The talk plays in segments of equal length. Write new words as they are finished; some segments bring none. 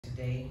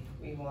today.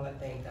 We want to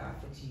thank God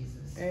for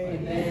Jesus.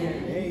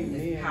 Amen.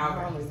 His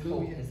power, His hope,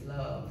 Hallelujah. His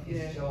love,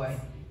 His joy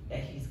that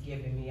He's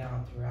given me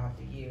all throughout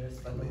the years,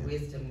 for the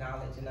wisdom,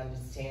 knowledge, and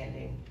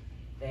understanding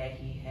that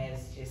He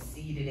has just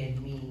seeded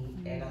in me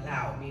and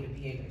allowed me to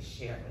be able to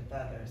share with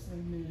others.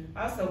 Amen.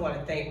 I also want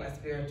to thank my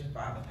spiritual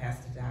father,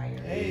 Pastor Dyer.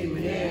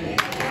 Amen.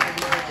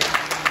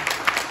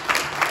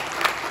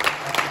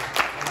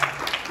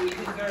 He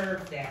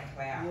deserves that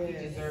clap. Yes. He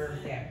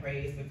deserves that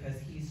praise because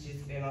he's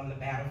just been on the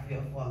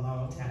battlefield for a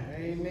long time.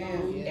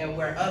 Amen. And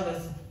where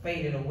others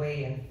faded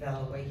away and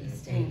fell away, he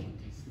stayed.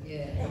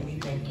 Yeah. And we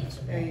thank you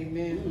for that.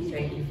 Amen. We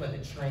thank you for the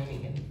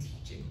training and the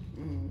teaching.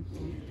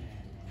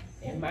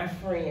 And my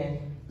friend,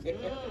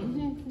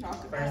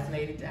 First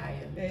Lady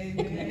Dyer.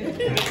 Amen.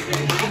 She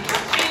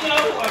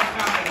knows what I'm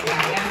talking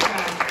about.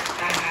 That's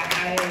why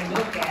I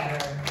look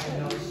at her.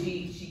 You know,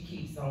 she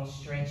keeps on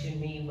stretching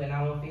me when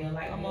I don't feel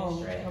like being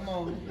stretched. Come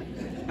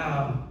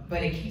on.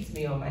 But it keeps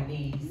me on my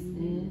knees.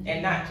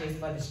 And not just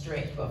for the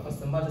stretch, but for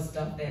some other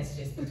stuff that's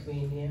just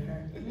between me and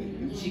her.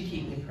 She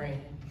keeps me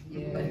praying.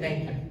 But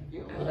thank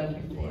you. I love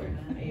you for it.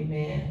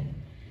 Amen.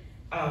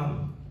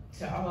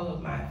 To all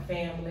of my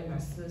family, my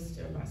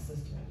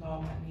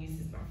sister-in-law, my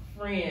nieces, my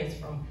friends,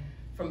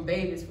 from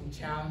babies, from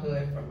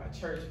childhood, from my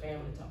church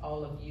family, to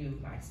all of you,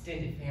 my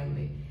extended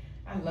family.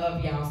 I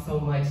love y'all so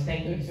much.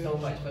 Thank you so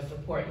much for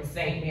supporting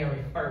St.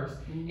 Mary first.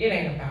 It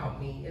ain't about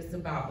me. It's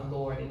about the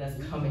Lord and us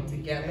coming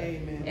together.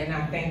 Amen. And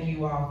I thank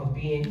you all for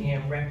being here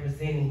and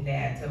representing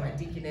that. To my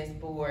deaconess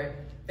board,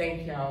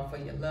 thank y'all for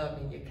your love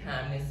and your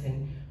kindness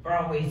and for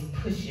always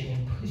pushing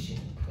and pushing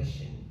and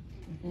pushing.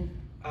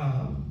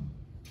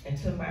 And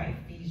to my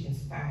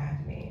Ephesians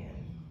 5 man.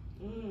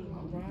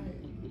 All right.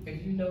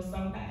 If you know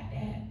something about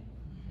that,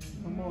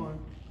 Come on.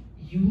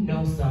 you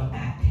know something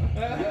about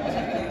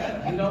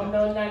that. You don't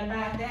know nothing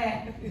about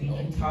that, we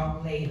can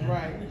talk later.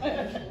 Right.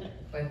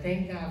 But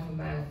thank God for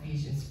my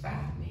Ephesians 5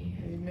 man.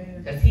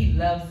 Amen. Because he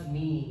loves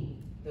me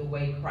the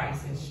way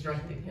Christ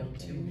instructed him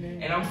to.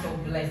 Amen. And I'm so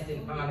blessed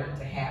and honored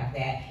to have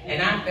that.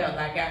 And I felt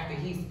like after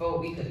he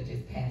spoke, we could have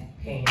just passed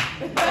the pen.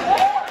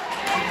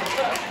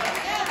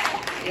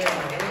 It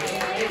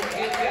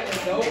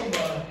was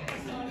over.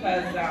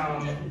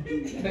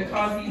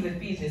 Because he's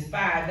Ephesians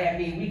 5, that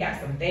means we got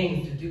some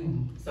things to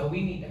do. So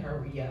we need to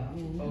hurry up,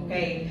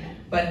 okay?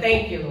 But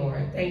thank you,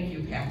 Lord. Thank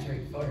you,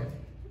 Patrick, for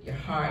your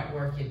hard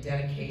work, your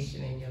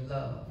dedication, and your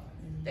love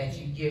that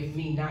you give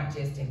me, not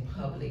just in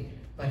public,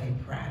 but in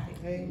private.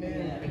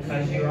 Amen.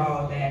 Because you're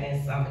all that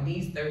in some of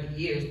these 30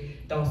 years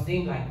don't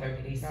seem like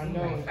 30, they seem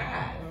like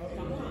 5.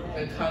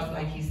 Because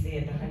like he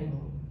said, the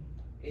honeymoon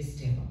is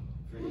still on.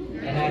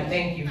 And I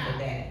thank you for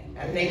that.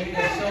 I thank you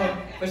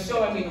for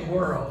showing me the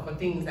world, for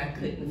things I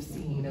couldn't have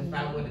seen if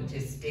I would have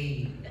just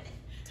stayed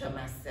to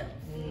myself.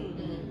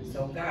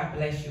 So God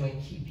bless you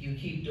and keep you.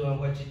 Keep doing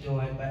what you're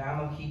doing, but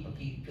I'm going to keep a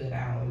good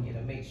eye on you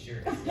to make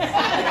sure.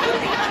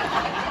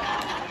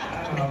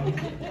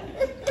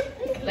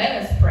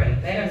 Let us pray.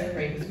 Let us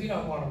pray, because we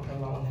don't want to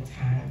prolong the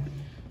time.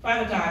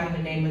 Father God, in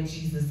the name of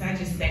Jesus, I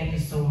just thank you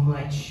so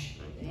much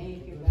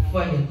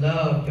for your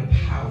love, your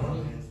power.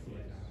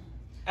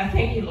 I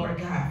thank you, Lord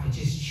God, for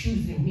just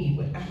choosing me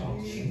when I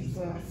don't choose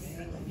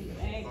myself.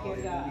 Thank you,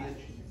 God.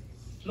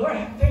 Lord,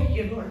 I thank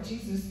you, Lord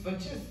Jesus, for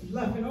just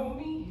loving on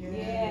me.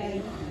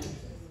 Yes.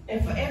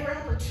 And for every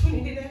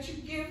opportunity that you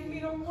give me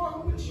to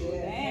walk with you.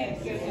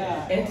 Thank you,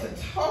 God. And to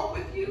talk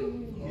with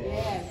you.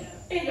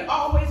 Yes. And you're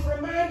always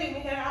reminding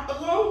me that I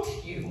belong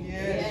to you.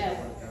 Yes.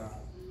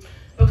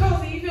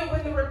 Because even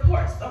when the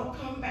reports don't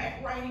come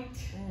back right,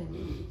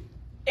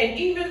 and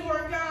even,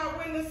 Lord God,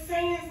 when the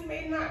sayings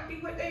may not be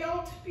what they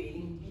ought to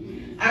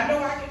be, I know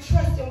I can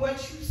trust in what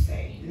you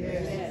say.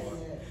 Yes.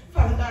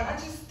 Father God, I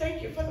just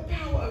thank you for the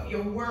power of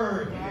your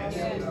word.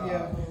 Yes.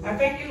 I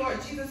thank you,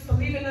 Lord Jesus, for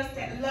leaving us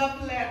that love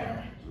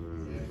letter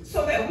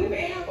so that we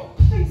may have a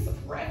place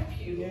of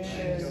refuge.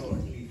 Yes.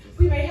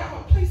 We may have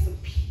a place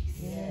of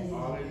peace. Yes.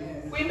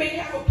 We may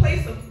have a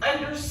place of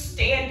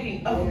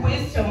understanding, of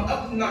wisdom,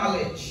 of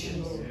knowledge.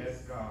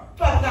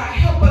 Father God,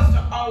 help us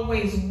to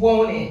always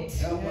want it.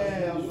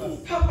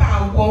 Help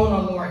our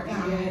want, Lord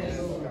God.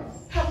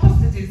 Help us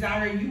to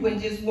desire you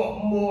and just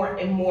want more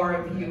and more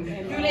of you. You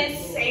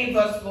didn't save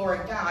us,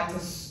 Lord God, to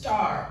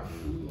starve.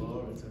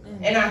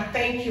 And I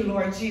thank you,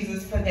 Lord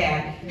Jesus, for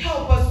that.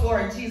 Help us,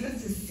 Lord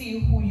Jesus, to see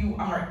who you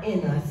are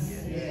in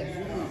us.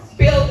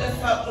 Build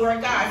us up,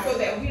 Lord God, so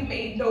that we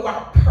may know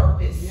our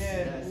purpose.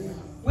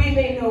 We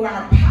may know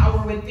our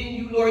power within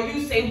you, Lord.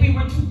 You say we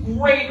were to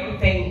greater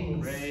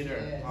things.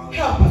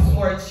 Help us,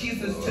 Lord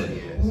Jesus, to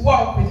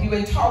walk with you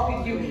and talk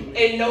with you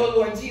and know,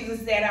 Lord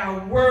Jesus, that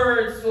our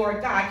words,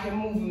 Lord God, can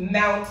move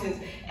mountains.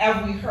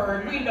 As we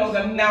heard, we know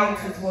the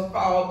mountains will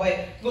fall, but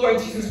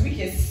Lord Jesus, we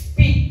can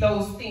speak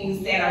those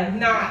things that are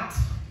not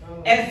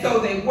as though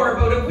they were.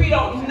 But if we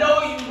don't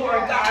know you,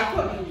 Lord God,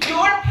 for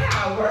your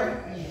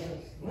power,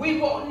 we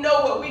won't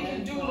know what we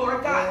can do,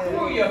 Lord God,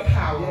 through your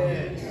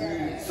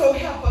power. So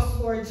help us,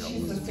 Lord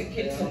Jesus, to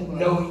get to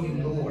know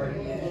you, Lord.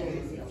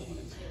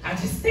 I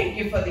just thank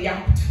you for the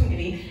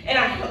opportunity. And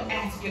I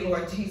ask you,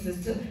 Lord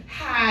Jesus, to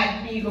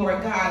hide me,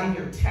 Lord God,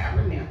 in your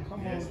tabernacle.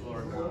 Yes,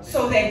 Lord God.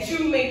 So that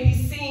you may be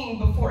seen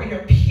before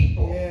your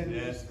people.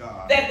 Yes,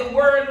 God. That the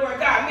word, Lord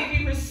God, may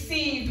be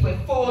received with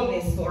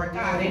fullness, Lord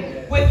God,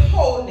 and with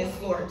wholeness,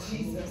 Lord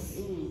Jesus.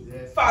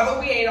 Yes. Father,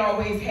 we ain't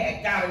always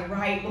got it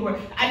right, Lord.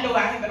 I know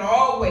I haven't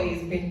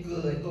always been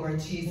good, Lord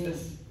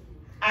Jesus.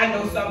 I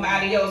know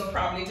somebody else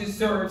probably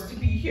deserves to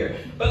be here.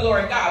 But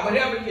Lord God,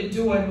 whatever you're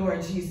doing,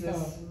 Lord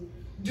Jesus,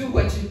 do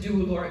what you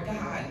do, Lord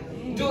God.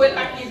 Do it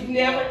like you've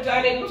never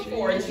done it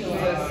before,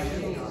 Jesus.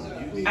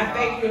 I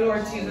thank you,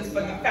 Lord Jesus,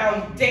 for the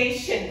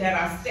foundation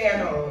that I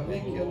stand on.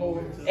 Thank you,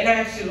 Lord. And I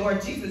ask you,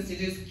 Lord Jesus, to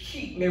just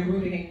keep me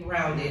rooted and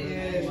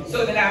grounded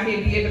so that I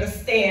may be able to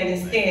stand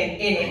and stand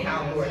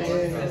anyhow, Lord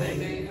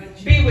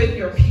Jesus. Be with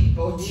your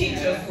people. Teach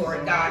us,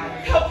 Lord God.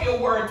 Help your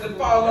word to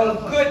fall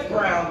on good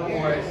ground,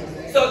 Lord,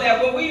 so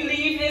that when we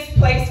leave this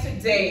place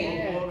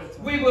today,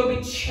 we will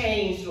be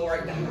changed,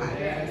 Lord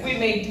God. We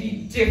may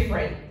be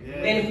different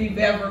than we've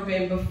ever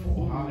been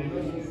before.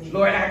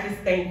 Lord, I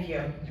just thank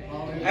you.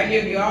 I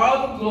give you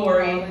all the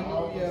glory.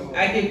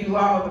 I give you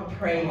all the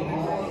praise.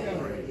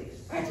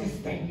 I just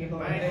thank you,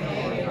 Lord.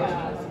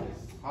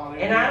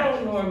 And I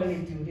don't normally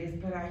do this,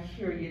 but I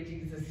hear you,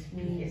 Jesus,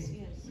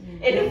 speaking.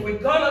 And if we're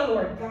gonna,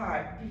 Lord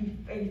God, be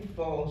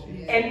faithful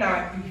and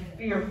not be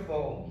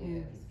fearful,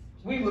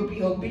 we will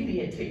be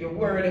obedient to your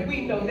word. And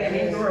we know that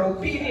in your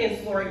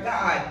obedience, Lord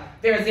God,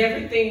 there's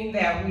everything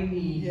that we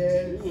need.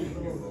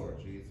 Lord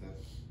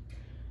Jesus.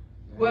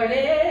 Whatever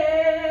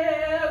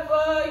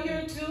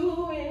you're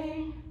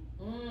doing,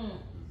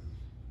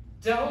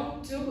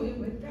 don't do it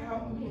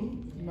without me.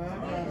 My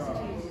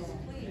God.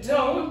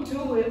 Don't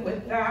do it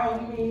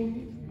without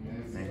me.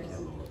 Thank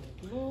you,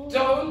 Lord.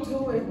 Don't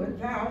do it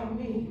without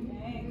me.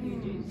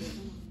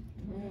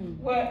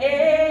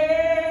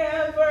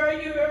 Whatever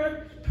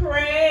you're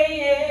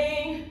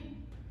praying,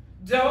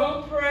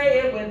 don't pray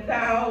it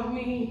without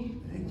me.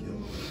 Thank you,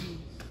 Lord.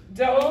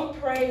 Don't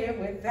pray it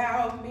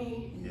without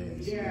me.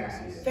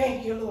 Yes.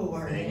 Thank you,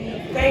 Lord.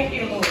 Thank you. Thank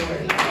you, Lord.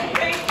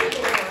 Thank you,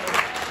 Lord.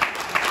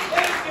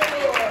 Thank you,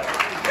 Lord.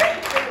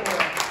 Thank you,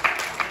 Lord.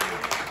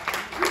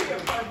 Do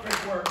your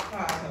perfect work,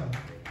 Father.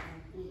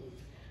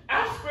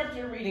 Our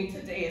scripture reading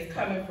today is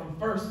coming from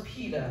 1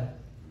 Peter,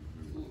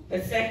 the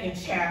 2nd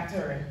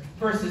chapter,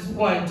 verses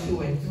 1,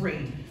 2, and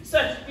 3.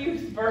 Such few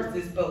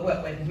verses, but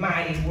what with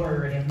mighty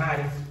word and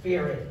mighty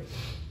spirit.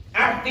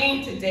 Our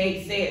theme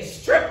today says,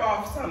 strip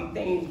off some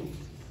things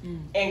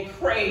and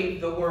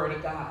crave the word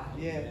of God.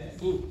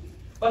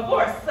 But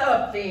for a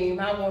sub-theme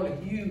I want to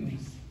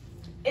use,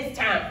 it's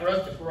time for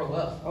us to grow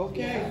up.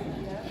 Okay.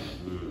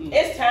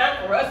 It's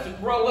time for us to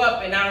grow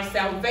up in our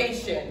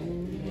salvation.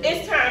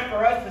 It's time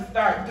for us to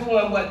start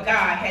doing what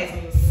God has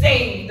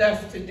saved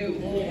us to do.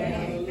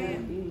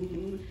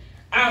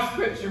 Our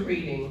scripture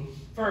reading,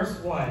 verse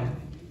 1.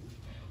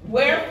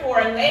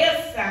 Wherefore lay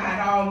aside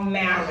all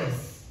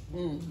malice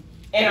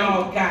and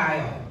all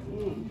guile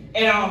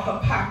and all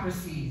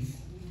hypocrisies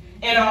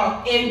and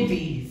all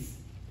envies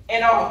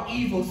and all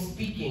evil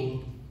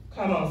speaking.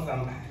 Come on,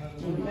 somebody.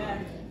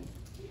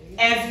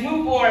 As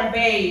newborn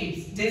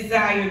babes,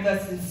 desire the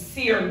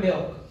sincere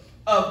milk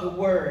of the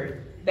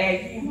word,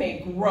 that you may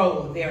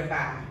grow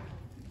thereby.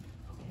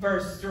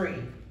 Verse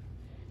 3.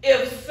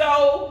 If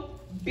so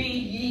be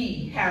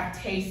ye have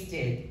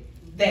tasted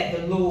that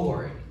the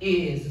Lord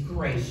is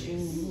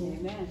gracious.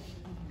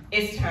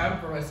 It's time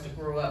for us to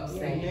grow up,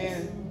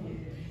 saints.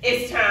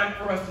 It's time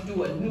for us to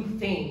do a new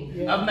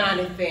thing, a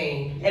mighty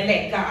thing, and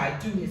let God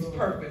do his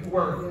perfect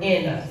work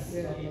in us.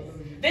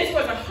 This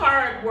was a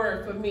hard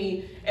word for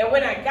me, and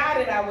when I got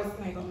it, I was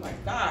like, oh my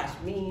gosh,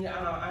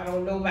 I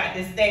don't know about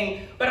this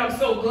thing, but I'm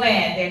so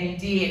glad that he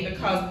did,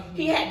 because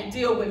he had to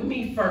deal with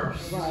me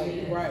first.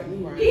 Right.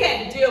 He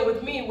had to deal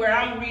with me where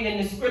I'm reading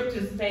the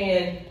scriptures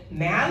saying,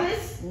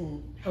 malice,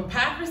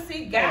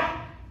 hypocrisy, God?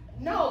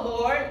 No,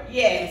 Lord.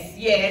 Yes.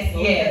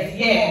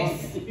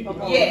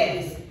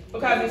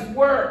 Because his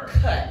word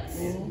cuts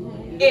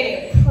and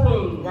it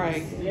proves.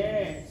 Right.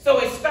 So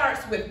it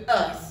starts with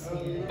us.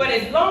 But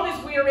as long as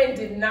we're in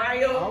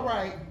denial, All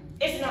right.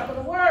 it's not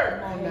going to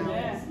work.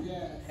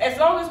 As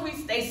long as we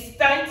stay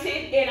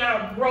stunted in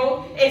our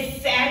growth and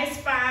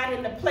satisfied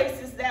in the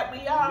places that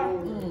we are,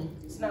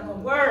 it's not going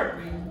to work.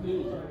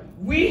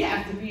 We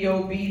have to be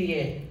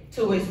obedient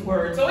to his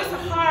word. So it's a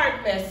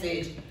hard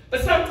message, but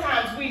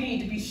sometimes we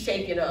need to be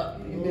shaken up.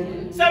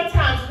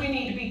 Sometimes we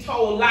need to be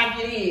told like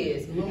it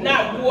is,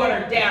 not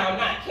watered down,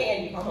 not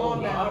candy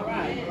coated.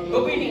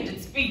 But we need to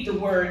speak the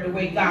word the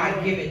way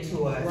God give it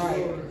to us.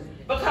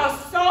 Because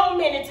so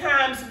many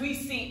times we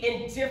see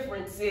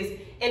indifferences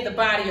in the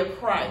body of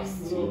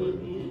Christ.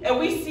 And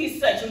we see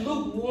such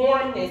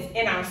lukewarmness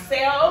in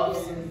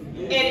ourselves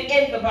and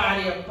in the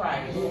body of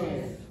Christ.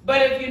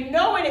 But if you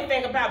know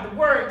anything about the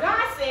word,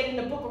 God said in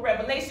the book of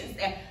Revelations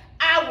that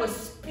I will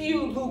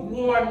spew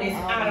lukewarmness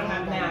out of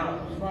my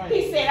mouth.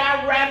 He said,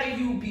 I'd rather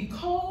you be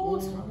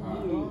cold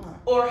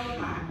or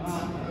hot.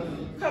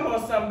 Come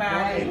on,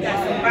 somebody. We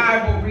got some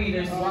Bible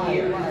readers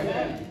here.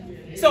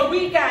 So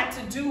we got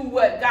to do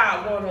what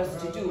God wants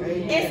us to do.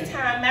 Amen. It's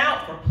time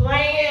out for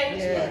playing.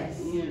 Yes.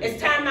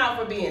 It's time out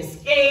for being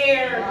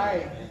scared.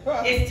 Right.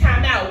 It's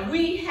time out.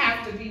 We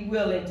have to be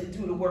willing to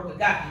do the work of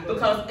God.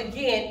 Because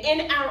again,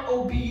 in our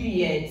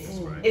obedience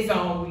is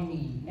all we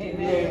need.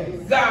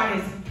 Amen. God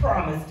has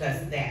promised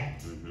us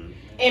that.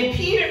 And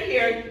Peter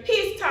here,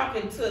 he's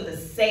talking to the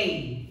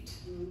saved.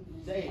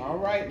 All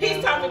right.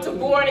 He's talking to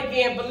born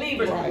again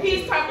believers. Right.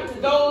 He's talking to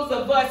those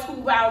of us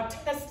who our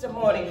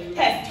testimony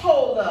has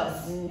told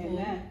us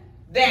Amen.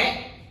 that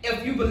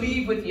if you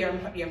believe with your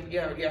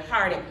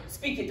heart and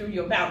speak it through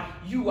your mouth,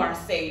 you are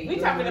saved.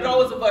 We're talking to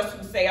those of us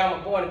who say, I'm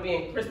a born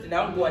again Christian,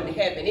 I'm going to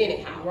heaven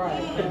anyhow.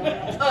 Right.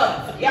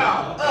 Us,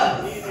 y'all,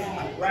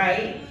 us,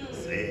 right?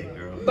 Say it,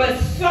 girl. But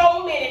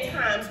so many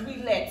times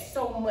we let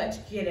so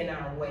much get in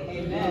our way.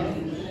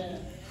 Amen.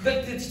 The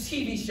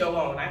TV show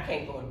on, I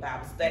can't go to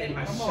Bible study,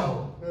 my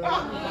show.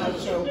 My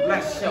show.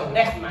 My show,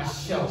 that's my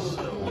show.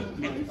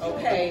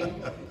 Okay?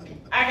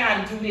 I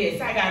gotta do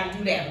this, I gotta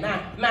do that.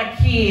 My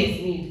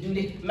kids need to do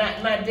this. My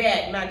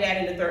dad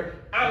in the third.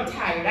 I'm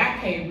tired, I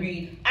can't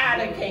read.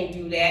 I can't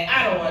do that.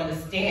 I don't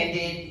understand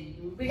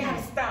it. We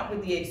gotta stop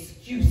with the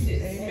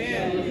excuses.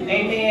 Amen.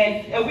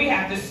 Amen. And we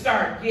have to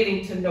start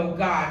getting to know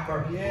God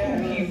for who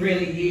He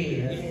really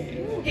is.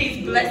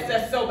 He's blessed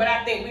us so, but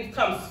I think we've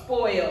come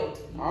spoiled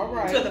All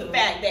right. to the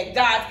fact that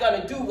God's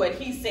going to do what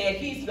He said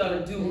He's going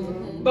to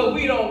do, but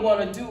we don't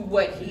want to do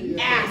what He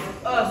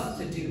asked us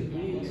to do,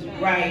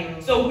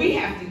 right? So we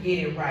have to get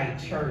it right,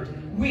 church.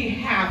 We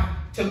have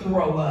to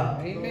grow up.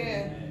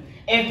 Amen.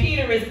 And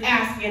Peter is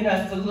asking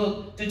us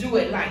to do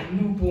it like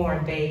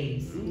newborn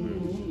babes.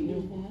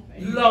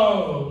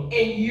 Long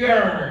and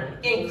yearn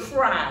and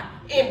cry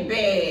and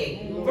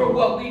beg for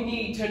what we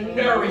need to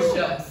nourish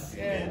us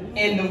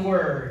in the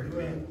Word.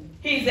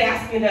 He's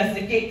asking us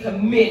to get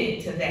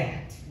committed to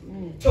that,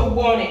 to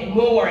want it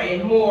more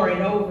and more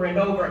and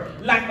over,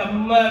 like a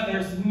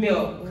mother's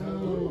milk.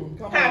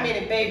 How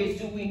many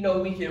babies do we know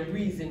we can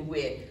reason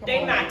with?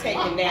 They're not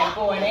taking that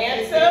for an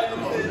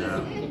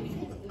answer.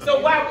 So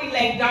why we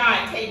let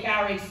God take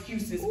our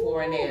excuses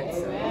for an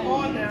answer? Come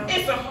on now.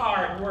 It's a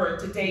hard word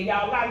today,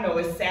 y'all. I know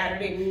it's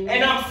Saturday,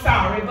 and I'm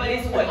sorry, but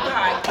it's what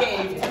God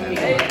gave to me.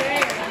 Amen.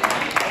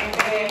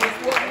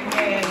 It's what,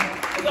 amen.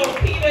 So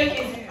Peter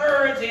is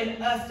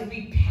urging us to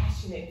be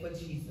passionate for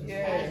Jesus.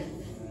 Yes.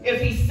 If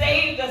He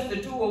saved us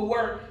to do a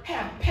work,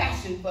 have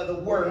passion for the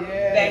work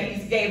Yes. that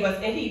He's gave us,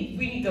 and we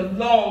need to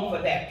long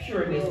for that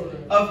pureness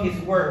of His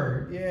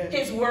Word. Yes.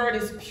 His Word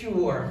is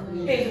pure.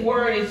 His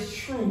Word is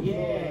true.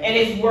 And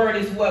His Word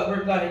is what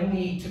we're going to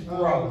need to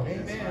grow.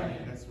 Amen.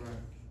 That's right.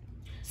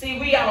 See,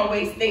 we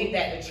always think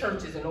that the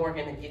church is an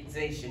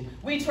organization.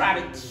 We try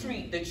to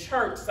treat the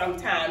church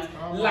sometimes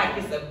like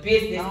it's a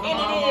business, and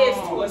it is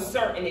to a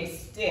certain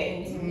extent.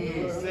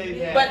 Say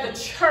that. But the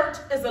church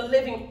is a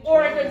living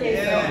organism.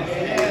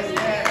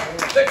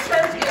 Yes. The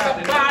church is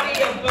a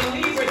body of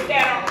believers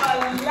that are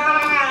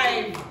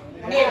alive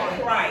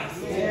in Christ.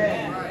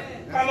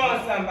 Come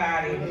on,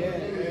 somebody.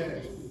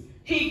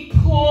 He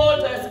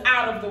pulled us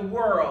out of the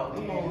world.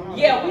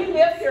 Yeah, we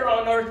live here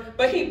on earth,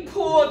 but He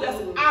pulled us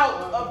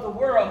out of the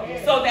world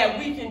so that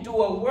we can do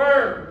a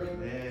work.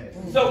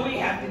 So we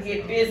have to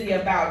get busy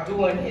about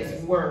doing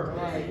His work.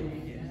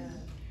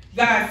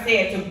 God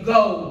said to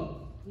go.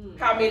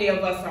 How many of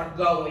us are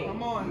going?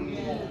 Come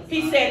on.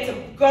 He said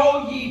to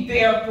go ye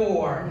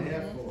therefore.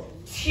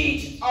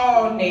 Teach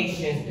all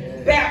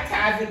nations,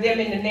 baptizing them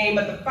in the name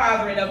of the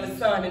Father and of the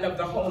Son and of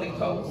the Holy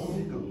Ghost.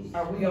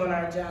 Are we on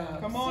our job?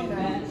 Come on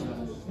now.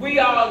 We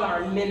all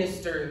are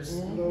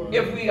ministers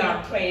if we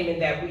are claiming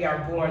that we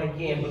are born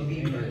again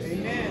believers.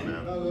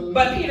 Amen.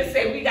 But Peter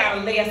said we got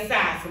to lay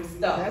aside some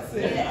stuff. That's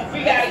it.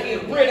 We got to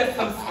get rid of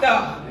some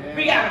stuff.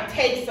 We got to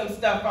take some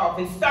stuff off.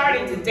 And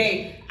starting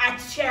today, I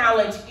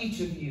challenge each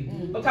of you.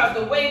 Because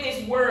the way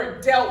this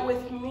word dealt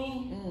with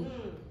me,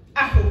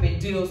 I hope it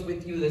deals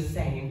with you the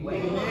same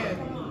way.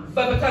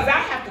 But because I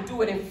have to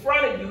do it in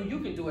front of you, you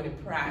can do it in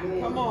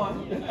private. Come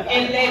on.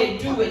 And let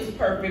it do its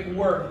perfect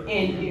work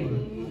in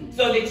you.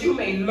 So that you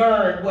may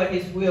learn what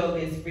His will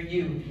is for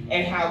you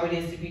and how it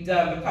is to be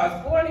done.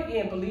 Because born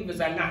again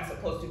believers are not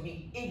supposed to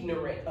be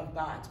ignorant of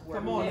God's word.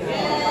 Come on.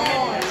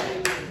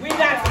 We're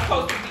not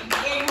supposed to be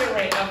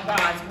ignorant of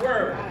God's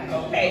word.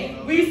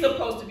 Okay? We're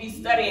supposed to be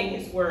studying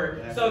His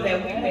word so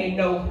that we may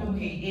know who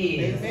He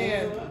is.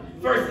 Amen.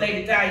 First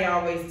Lady Di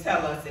always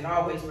tell us and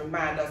always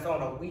remind us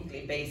on a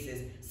weekly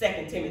basis,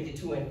 2 Timothy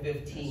 2:15.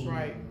 That's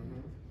right.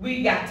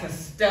 We got to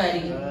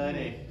study.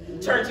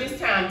 Church, it's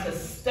time to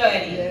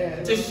study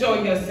to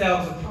show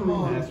yourselves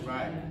approved. That's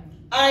right.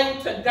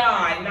 Unto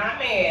God, not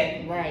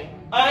man. Right.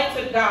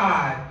 Unto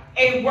God,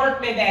 a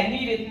workman that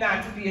needeth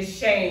not to be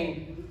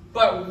ashamed,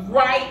 but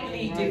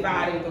rightly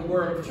dividing the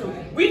word of truth.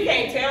 We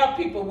can't tell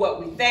people what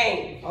we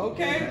think.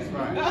 Okay. That's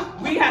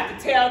right. We have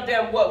to tell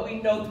them what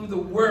we know through the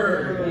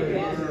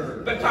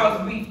word.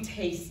 Because we've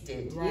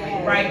tasted.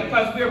 Right. Right?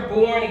 Because we're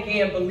born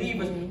again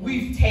believers.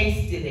 We've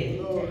tasted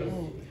it.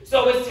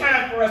 So it's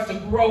time for us to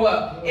grow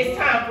up. It's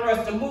time for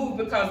us to move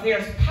because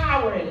there's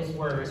power in his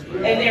word.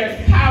 And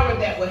there's power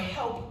that will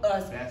help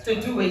us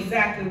to do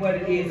exactly what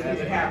it is he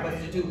would have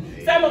us to do.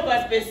 Some of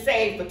us been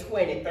saved for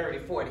 20, 30,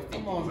 40, 50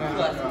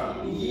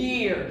 plus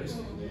years,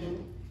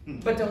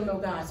 but don't know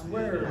God's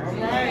word. All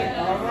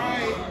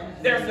right.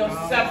 There's no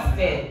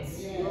substance.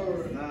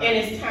 And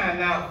it's time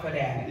out for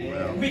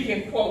that. We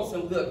can quote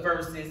some good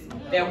verses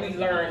that we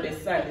learned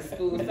in Sunday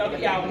school. Some of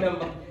y'all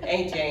remember,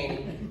 ain't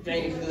Janie?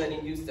 Janie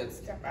Gooden used to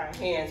step our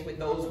hands with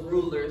those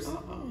rulers.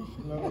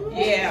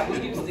 Yeah,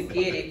 we used to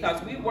get it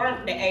because we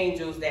weren't the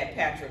angels that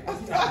Patrick was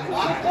talking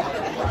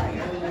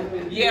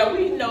about. Yeah,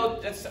 we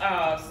know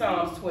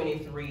Psalms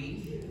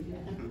 23.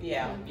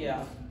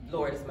 Yeah,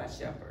 Lord is my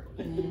shepherd.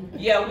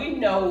 Yeah, we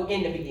know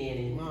in the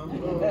beginning.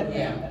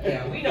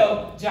 Yeah, we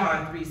know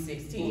John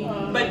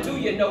 3:16. But do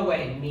you know what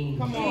it means?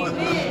 Come on,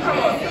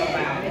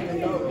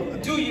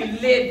 somebody. Do you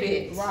live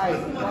it?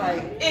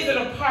 Right. Is it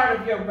a part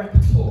of your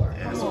repertoire?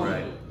 That's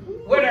right.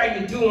 What are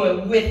you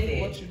doing with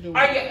it? What you doing?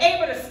 Are you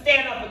able to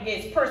stand up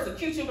against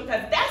persecution?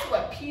 Because that's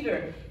what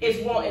Peter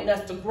is wanting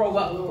us to grow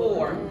up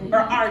for. Or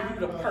are you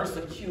the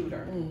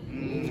persecutor?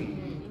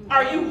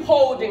 Are you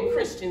holding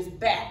Christians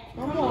back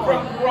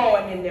from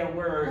growing in their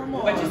word?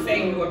 But you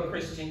say you're a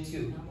Christian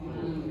too.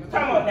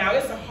 Come on now,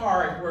 it's a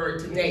hard word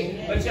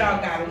today, but y'all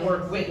got to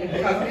work with it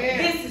because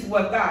this is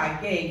what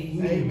God gave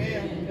you.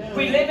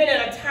 We're living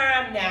in a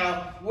time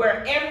now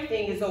where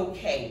everything is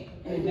okay.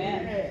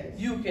 Amen.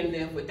 You can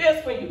live with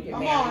this one, you can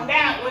marry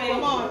that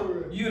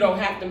one. You don't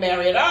have to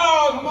marry at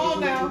all. You can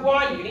do what you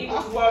want, you can eat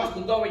what you want, you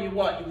can go where you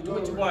want, you can do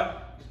what you want.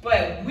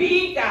 But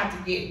we got to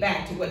get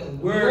back to what the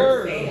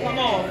word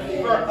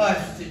says for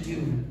us to do.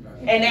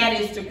 And that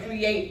is to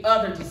create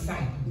other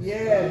disciples.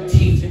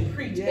 Teach and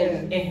preach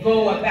and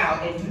go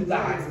about and do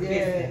God's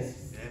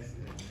business.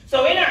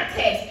 So in our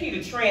text,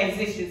 Peter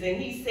transitions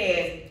and he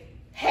says,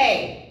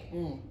 hey,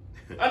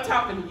 I'm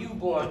talking to you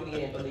born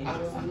again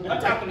believers. I'm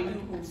talking to you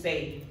who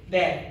say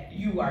that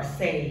you are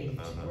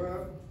saved.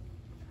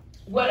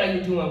 What are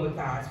you doing with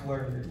God's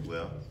word?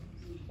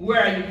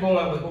 Where are you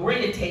going with it? Where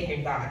are you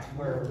taking God's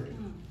word?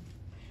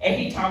 And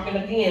he's talking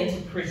again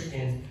to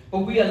Christians, but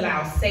we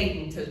allow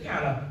Satan to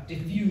kind of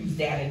diffuse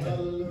that and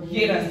to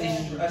get us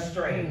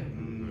astray.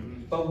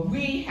 But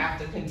we have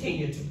to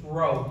continue to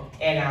grow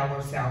in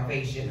our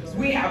salvation.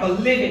 We have a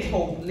living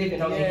hope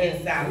living on the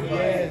inside of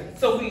us.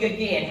 So we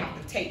again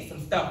have to take some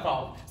stuff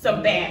off,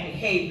 some bad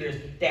behaviors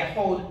that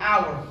hold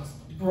our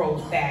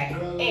growth back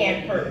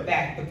and hurt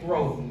back the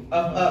growth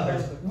of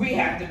others. We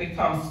have to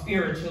become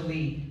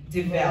spiritually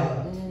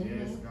developed.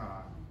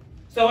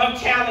 So I'm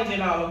challenging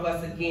all of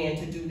us again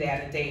to do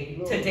that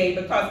today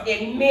because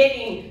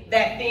admitting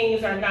that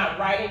things are not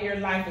right in your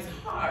life is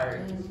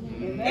hard.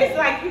 It's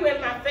like you in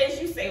my face,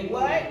 you say,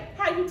 what?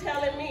 How you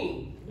telling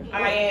me?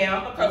 I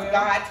am because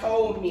God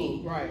told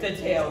me to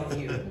tell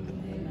you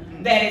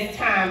that it's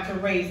time to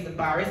raise the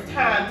bar. It's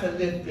time to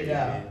lift it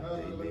up.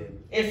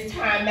 It's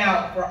time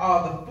out for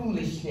all the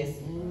foolishness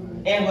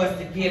and us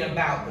to get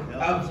about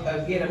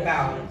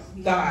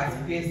God's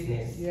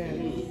business.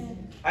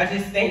 I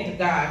just thank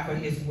God for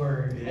his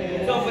word.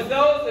 So for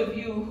those of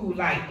you who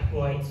like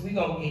points, we're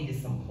going to give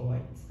you some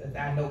points. Because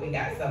I know we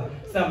got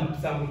some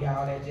of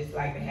y'all that just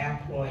like to have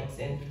points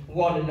and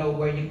want to know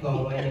where you're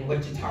going and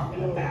what you're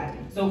talking about.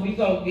 So we're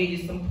going to give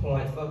you some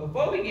points. But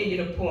before we give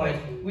you the points,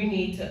 we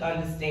need to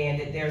understand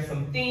that there are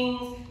some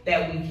things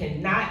that we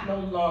cannot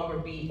no longer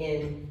be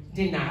in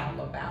denial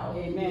about.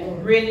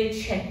 Amen. Really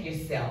check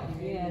yourself.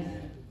 Yes.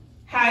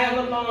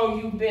 However long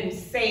you've been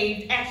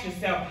saved, ask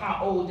yourself, how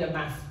old am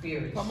I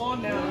spiritually? Come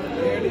on now.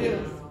 There it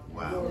is.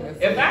 Wow.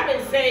 If I've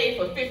been saved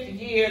for 50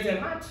 years,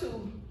 am I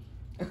 2?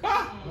 Am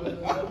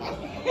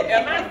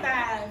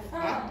I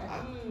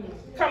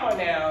 5? Come on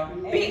now.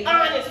 Be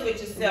honest with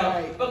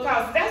yourself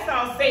because that's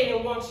all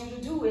Satan wants you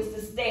to do is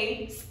to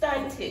stay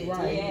stunted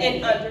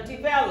and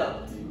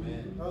underdeveloped.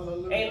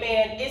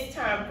 Amen. It's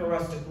time for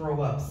us to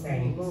grow up,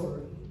 saints.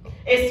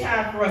 It's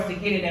time for us to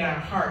get it in our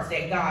hearts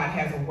that God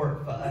has a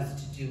work for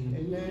us to do.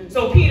 Amen.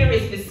 So Peter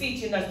is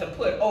beseeching us to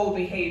put old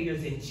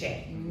behaviors in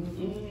check.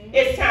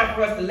 It's time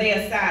for us to lay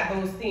aside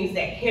those things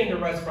that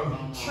hinder us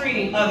from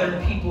treating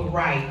other people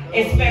right,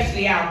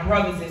 especially our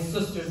brothers and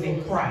sisters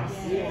in Christ.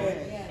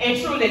 And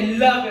truly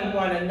loving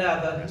one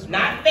another,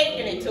 not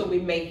faking it till we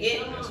make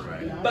it,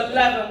 but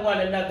loving one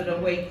another the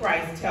way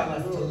Christ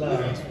tells us to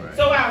love.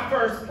 So our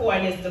first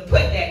point is to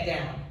put that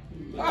down.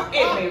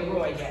 It may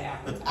ruin your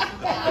appetite.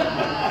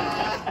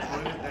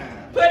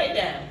 Put it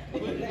down.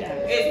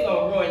 It's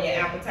going to ruin your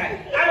appetite.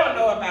 I don't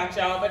know about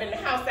y'all, but in the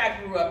house I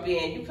grew up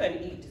in, you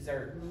couldn't eat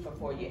dessert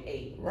before you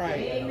ate.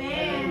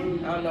 Amen.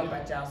 I don't know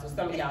about y'all, so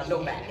some of y'all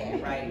know about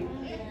that, right?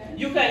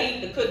 You couldn't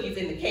eat the cookies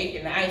and the cake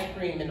and the ice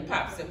cream and the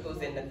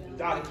popsicles and the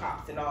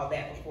lollipops and all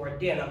that before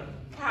dinner.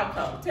 How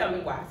come? Tell me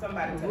why.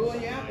 Somebody tell me.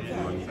 Ruin your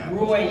appetite.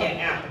 Ruin your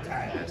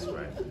appetite. That's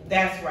right.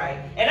 That's right.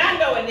 And I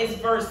know in this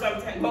verse,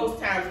 sometimes,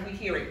 most times we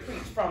hear it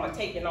preached from a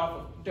taking off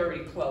of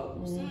dirty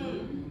clothes.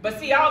 But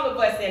see, all of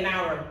us in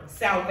our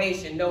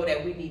salvation know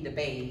that we need to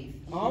bathe.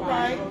 All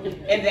right.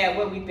 And that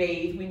when we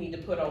bathe, we need to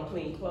put on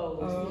clean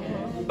clothes.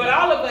 But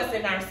all of us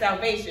in our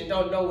salvation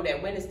don't know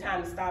that when it's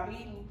time to stop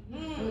eating,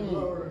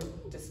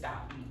 to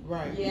stop eating.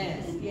 Right.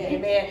 Yes, yes.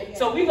 Amen.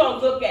 So we're going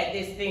to look at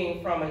this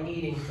thing from an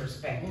eating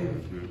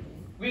perspective.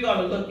 We're going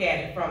to look at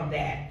it from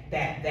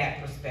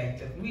that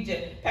perspective.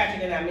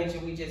 Patrick and I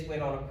mentioned we just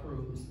went on a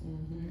cruise.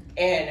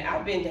 And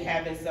I've been to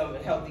having some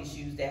health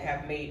issues that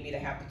have made me to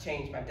have to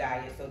change my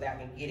diet so that I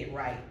can get it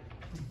right.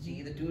 To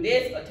either do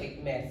this or take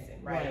the medicine,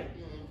 right?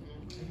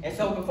 And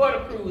so before the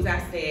cruise, I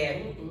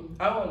said,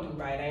 I'm going to do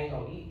right. I ain't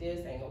going to eat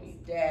this, I ain't going to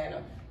eat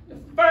that. The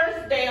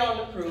first day on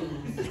the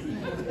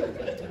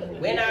cruise,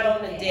 went out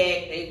on the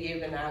deck, they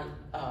giving out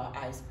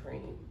ice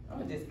cream. I'm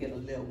going to just get a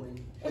little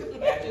one.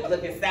 After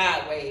looking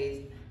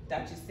sideways,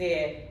 Doctor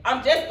said,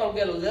 I'm just going to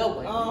get a little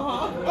one.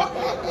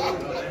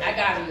 I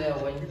got a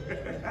little one.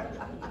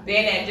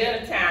 Then at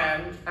dinner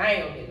time, I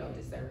ain't going to get no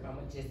dessert. I'm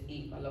going to just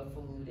eat my little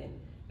food and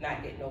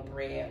not get no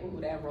bread. Ooh,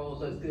 that roll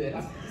looks good.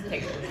 I'm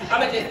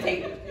going to just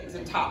take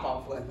some top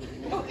off of it.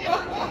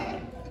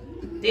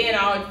 Then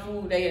all the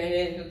food, then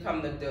here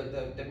come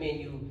the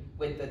menu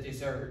with the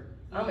dessert.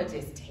 I'm going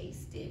to just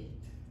taste it.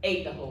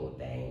 Ate the whole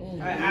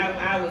thing.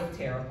 I was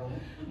terrible.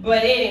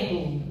 But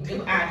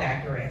anywho, I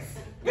digress.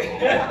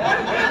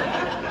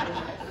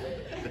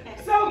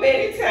 So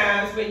many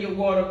times when you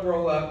want to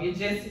grow up, you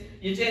just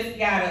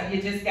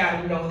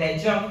gotta know that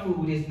junk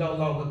food is no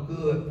longer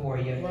good for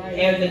you. Right.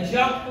 And the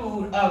junk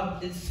food of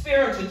the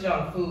spiritual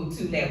junk food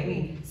too that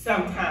we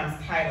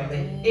sometimes title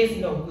it is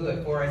no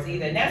good for us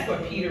either. And that's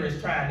what Peter is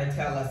trying to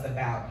tell us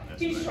about.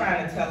 He's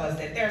trying to tell us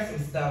that there's some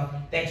stuff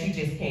that you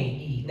just can't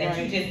eat, that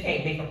you just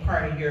can't make a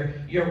part of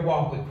your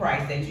walk with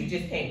Christ, that you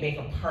just can't make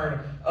a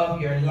part of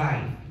your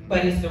life.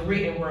 But it's the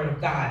written word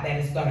of God that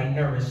is going to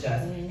nourish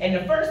us. And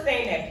the first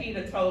thing that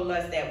Peter told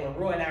us that will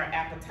ruin our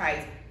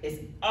appetites is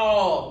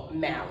all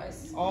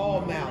malice.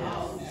 All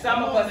malice.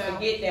 Some of us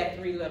forget that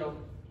three-letter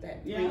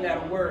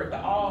word, the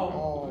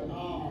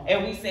all.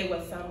 And we say,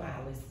 well, some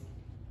malice.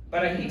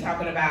 But he's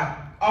talking about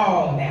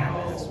all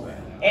malice.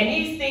 And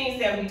these things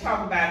that we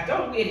talk about,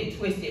 don't get it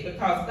twisted,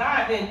 because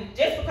God didn't,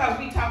 just because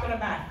we talking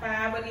about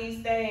 5 of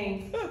these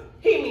things,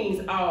 he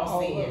means all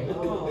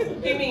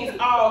sin. He means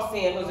all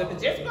sin. But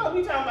just because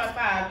we talking about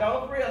 5,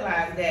 don't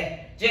realize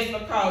that just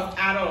because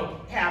I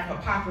don't have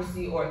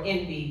hypocrisy or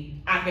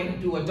envy, I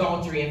can do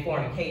adultery and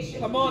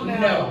fornication. Come on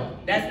now. No,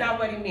 that's not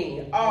what he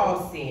means.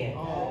 All sin.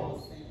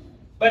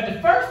 But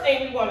the first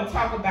thing we want to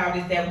talk about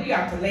is that we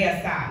are to lay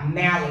aside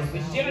malice,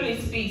 which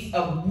generally speaks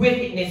of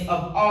wickedness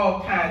of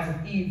all kinds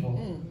of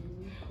evil.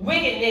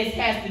 Wickedness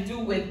has to do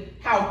with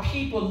how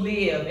people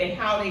live and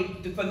how they,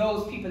 for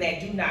those people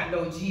that do not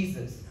know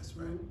Jesus. That's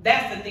right.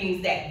 That's the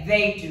things that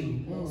they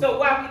do. So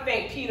why we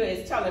think Peter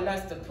is telling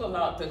us to pull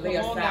out, to lay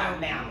aside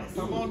malice?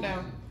 Come on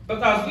now.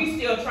 Because we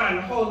still trying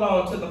to hold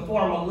on to the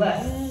former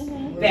lusts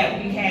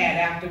that we had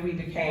after we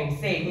became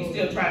saved. We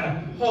still trying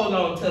to hold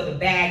on to the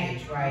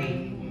baggage,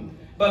 right?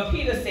 But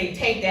Peter said,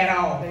 take that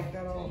off.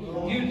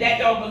 That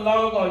don't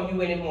belong on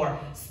you anymore.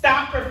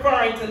 Stop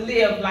preferring to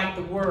live like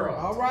the world.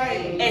 All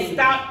right. And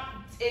stop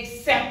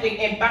accepting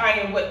and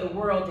buying what the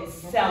world is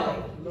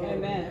selling.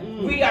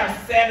 Amen. We are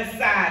set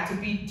aside to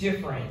be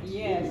different.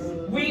 Yes.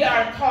 We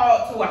are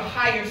called to a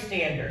higher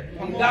standard.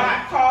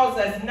 God calls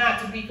us not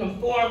to be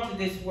conformed to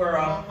this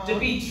world, to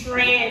be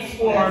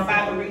transformed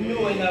by the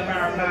renewing of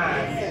our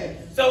minds.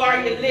 So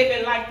are you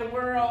living like the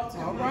world?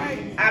 All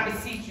right. I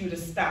beseech you to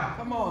stop.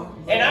 Come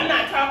on. And I'm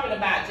not talking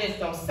about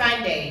just on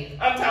Sunday.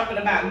 I'm talking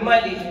about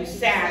Monday through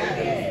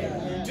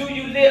Saturday. Do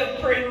you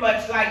live pretty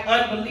much like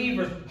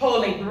unbelievers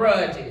holding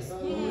grudges?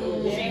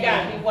 She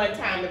got me one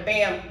time at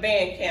band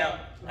camp.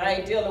 I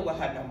ain't dealing with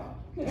her no more.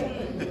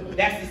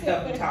 That's the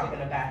stuff we're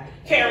talking about.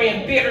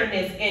 Carrying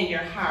bitterness in your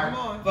heart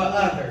for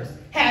others.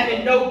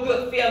 Having no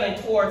good feeling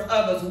towards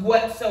others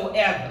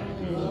whatsoever.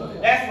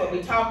 That's what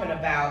we're talking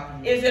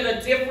about. Is it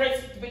a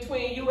difference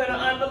between you and an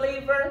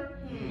unbeliever?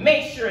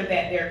 Make sure that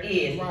there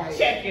is. Right.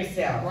 Check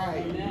yourself.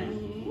 Right.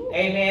 Amen.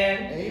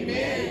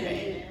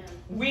 Amen.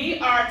 We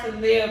are to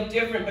live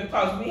different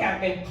because we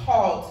have been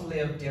called to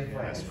live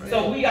different. Right.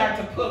 So we are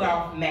to put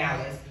off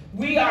malice.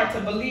 We are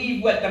to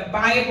believe what the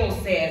Bible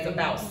says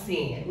about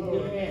sin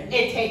and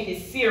take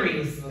it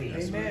seriously.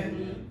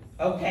 Amen.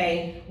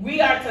 Okay?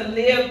 We are to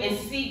live and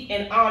seek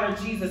and honor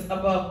Jesus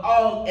above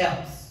all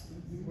else.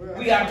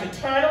 We are to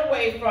turn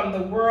away from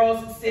the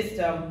world's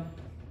system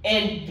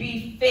and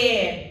be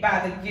fed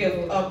by the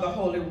gift of the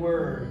Holy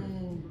Word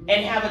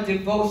and have a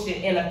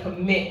devotion and a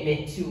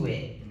commitment to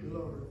it.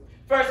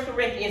 1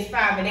 Corinthians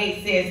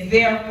 5:8 says,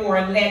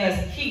 therefore let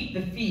us keep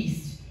the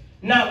feast,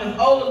 not with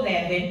old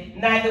leaven,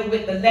 neither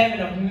with the leaven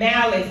of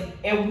malice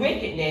and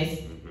wickedness,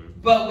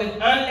 but with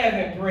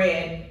unleavened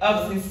bread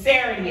of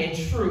sincerity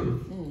and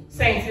truth.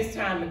 Saints, it's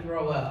time to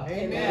grow up.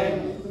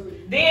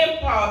 Amen. Then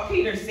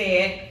Peter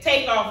said,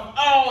 take off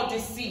all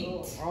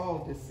deceit.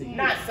 All deceit.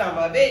 Not some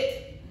of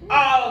it,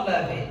 all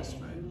of it.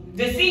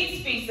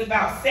 Deceit speaks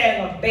about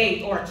setting a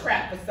bait or a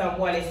trap for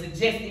someone and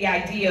suggests the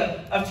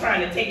idea of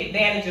trying to take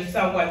advantage of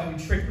someone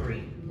through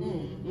trickery.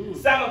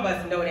 Some of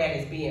us know that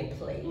as being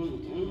played.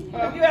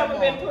 Have you ever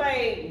been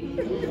played?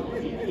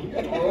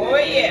 Oh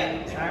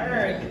yeah, I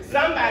heard.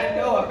 Somebody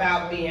know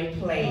about being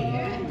played.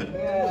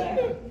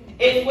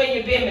 It's when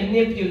you've been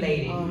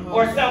manipulated,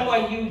 or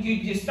someone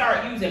you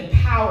start using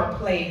power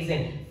plays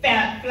and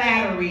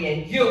flattery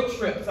and guilt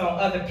trips on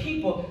other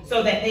people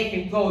so that they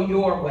can go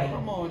your way.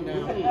 Come on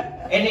now.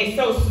 And they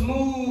so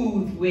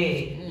smooth with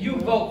it. You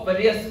vote for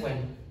this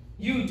one.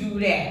 You do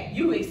that.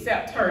 You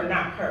accept her,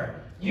 not her.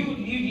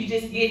 You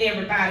just get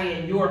everybody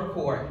in your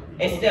court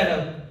instead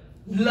of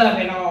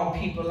loving all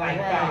people like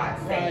God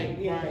said.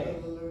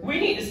 Right. We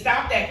need to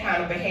stop that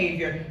kind of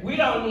behavior. We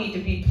don't need to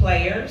be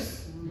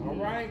players. All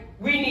right.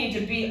 We need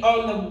to be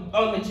on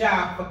the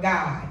job for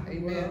God.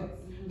 Amen.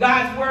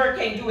 God's word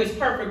can't do its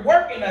perfect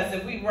work in us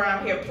if we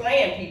around here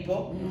playing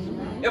people.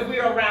 If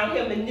we're around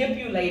here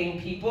manipulating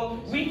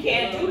people, we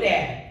can't do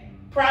that.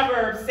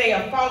 Proverbs say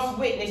a false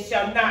witness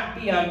shall not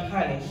be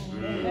unpunished.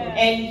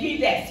 And he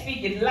that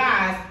speaketh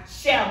lies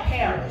shall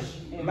perish.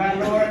 My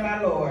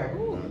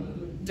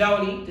Lord.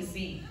 Don't eat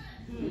deceit.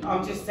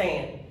 I'm just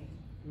saying.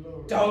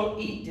 Don't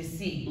eat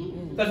deceit.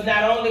 Because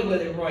not only will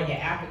it ruin your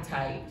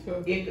appetite,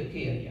 it could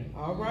kill you.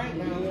 All right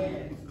now.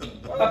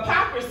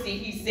 Hypocrisy,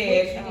 he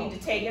says, you need to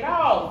take it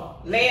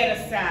off. Lay it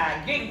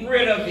aside. Get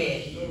rid of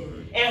it.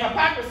 And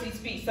hypocrisy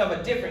speaks of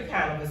a different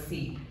kind of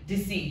deceit.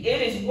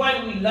 It is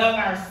when we love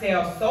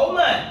ourselves so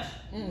much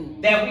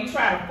that we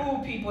try to fool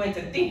people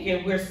into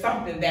thinking we're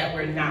something that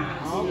we're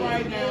not. All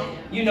right now.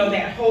 You know,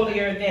 that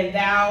holier than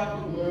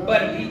thou,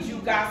 but beat you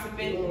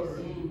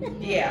gossiping.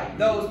 Yeah,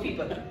 those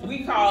people.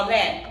 We call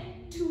that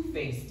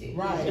two-faced.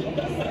 Right.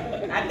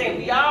 I think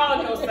we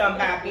all know something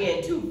about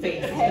being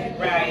two-faced,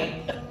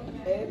 right?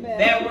 Amen.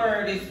 That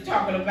word is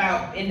talking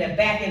about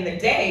back in the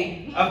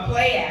day, a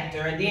play actor.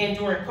 And then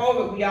during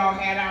COVID, we all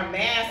had our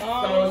masks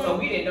on, so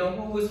we didn't know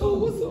who was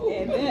who.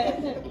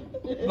 Amen.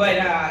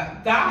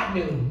 But God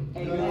knew.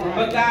 Amen.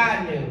 But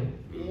God knew.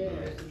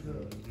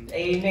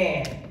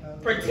 Amen.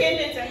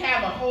 Pretending to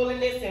have a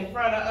holiness in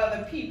front of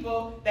other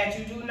people that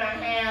you do not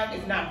have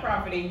is not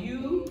profiting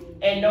you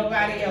and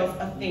nobody else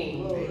a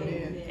thing.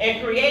 Amen.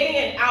 And creating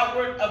an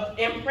outward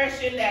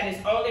impression that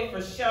is only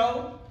for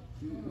show,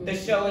 the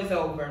show is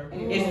over.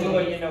 It's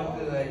doing you no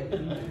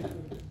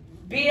good.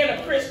 Being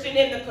a Christian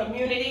in the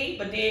community,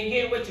 but then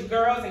getting with your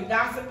girls and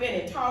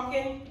gossiping and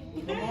talking,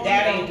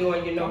 that ain't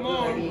doing you no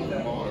good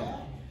either.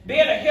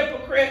 Being a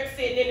hypocrite,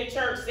 sitting in the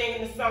church,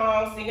 singing the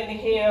songs, singing the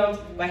hymns,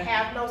 but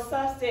have no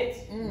substance,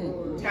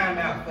 time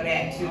out for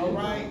that too. All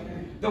right.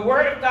 The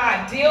Word of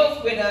God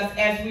deals with us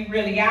as we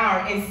really are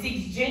and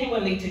seeks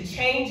genuinely to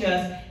change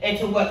us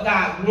into what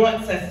God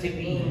wants us to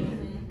be.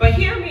 But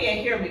hear me and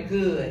hear me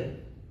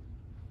good.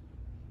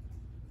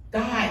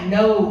 God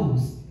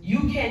knows.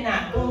 You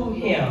cannot fool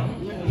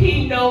him.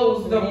 He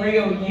knows the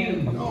real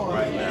you.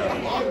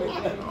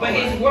 But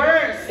his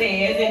word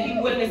says, and he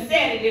wouldn't have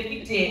said it if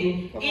he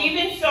didn't,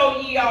 even so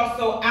ye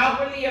also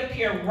outwardly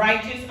appear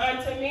righteous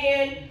unto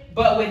men,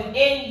 but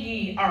within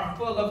ye are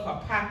full of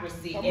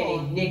hypocrisy and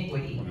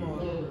iniquity.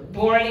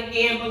 Born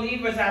again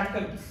believers are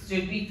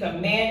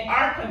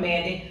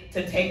commanded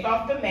to take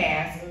off the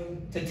mask,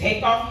 to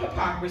take off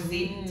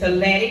hypocrisy, to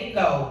let it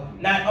go.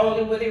 Not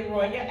only will it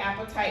ruin your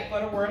appetite for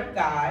the word of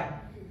God,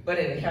 but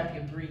it'll help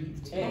you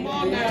breathe. Come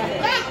on now.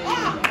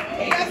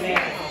 Amen.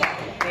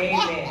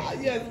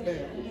 Amen. Yes,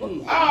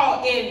 ma'am.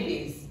 All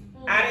envies.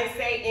 I didn't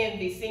say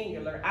envy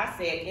singular. I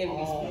said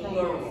envies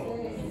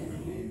plural.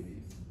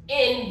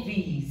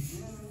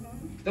 Envies.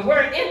 The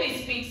word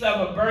envy speaks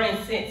of a burning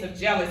sense of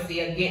jealousy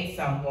against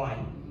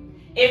someone.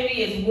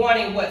 Envy is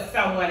wanting what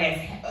someone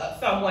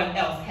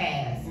else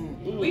has.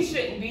 We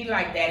shouldn't be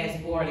like that as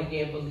born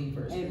again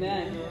believers.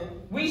 Amen.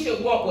 We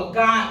should want what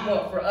God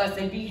wants for us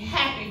and be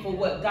happy for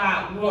what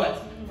God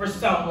wants for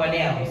someone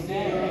else.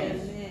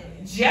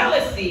 Amen.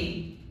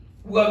 Jealousy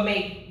will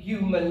make you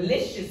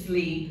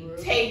maliciously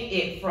take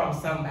it from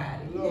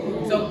somebody.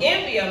 So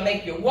envy will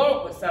make you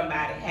want what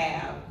somebody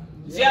have.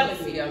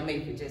 Jealousy will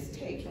make you just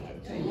take it.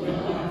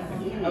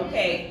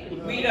 Okay,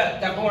 we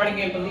the born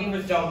again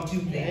believers don't do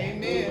that.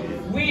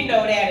 Amen. We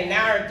know that in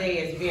our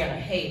day as being a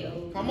hater.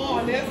 Come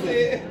on, that's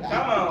it.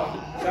 Come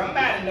on,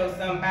 somebody knows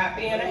something about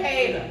being a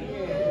hater.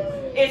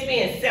 It's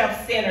being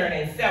self-centered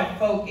and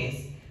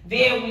self-focused.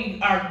 Then you're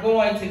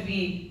going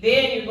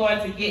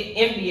to get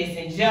envious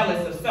and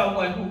jealous of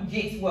someone who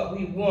gets what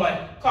we want,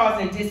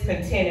 causing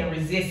discontent and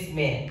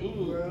resentment.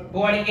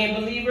 Born again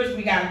believers,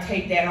 we got to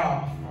take that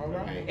off. All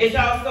right. It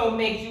also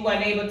makes you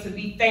unable to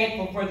be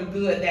thankful for the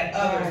good that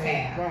others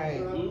have.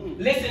 Right.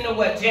 Listen to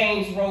what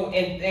James wrote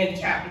in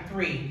chapter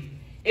 3.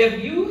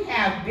 If you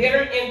have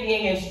bitter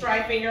envying and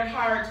strife in your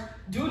heart,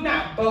 do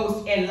not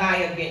boast and lie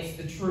against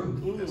the truth.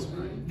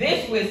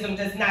 This wisdom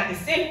does not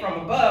descend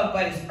from above,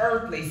 but is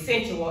earthly,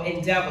 sensual,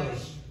 and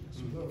devilish.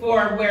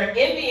 For where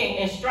envying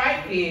and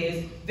strife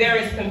is, there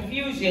is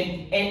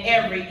confusion and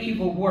every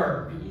evil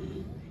work.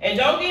 And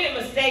don't get it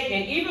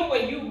mistaken, even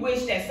when you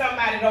wish that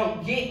somebody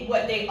don't get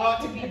what they ought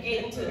to be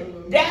getting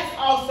to, that's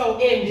also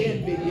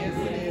envy.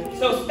 Yes, it is.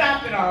 So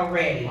stop it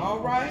already. All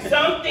right.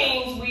 Some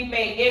things we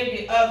may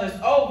envy others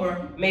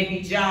over,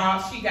 maybe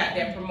jobs. She got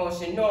that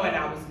promotion knowing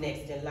I was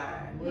next in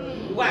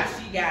line. Why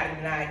she got it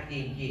and I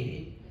didn't get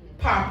it?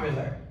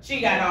 Popular. She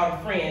got all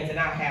the friends and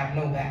I have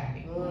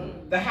nobody.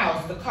 The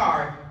house, the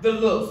car, the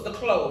looks, the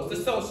clothes,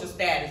 the social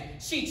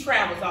status. She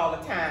travels all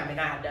the time and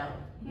I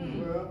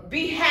don't.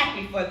 Be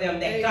happy for them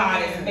that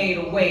God has made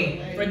a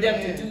way for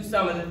them to do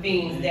some of the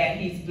things that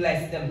He's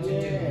blessed them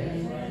to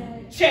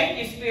do. Check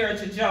your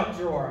spiritual junk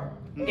drawer.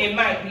 It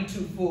might be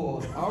too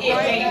full. It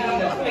may be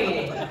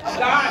depleted.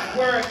 God's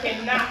word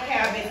cannot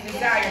have its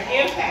desired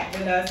impact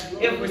on us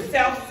if we're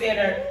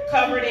self-centered,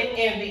 covered in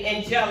envy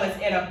and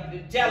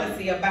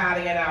jealousy about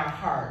it in our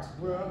hearts.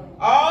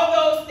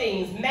 All those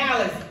things,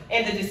 malice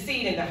and the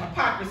deceit and the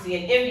hypocrisy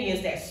and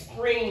envyings that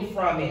spring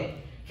from it,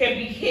 can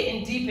be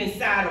hidden deep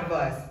inside of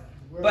us.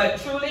 But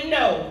truly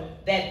know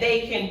that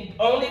they can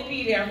only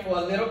be there for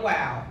a little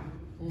while.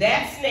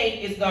 That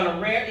snake is going to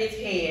rear its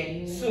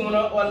head sooner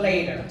or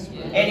later.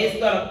 And it's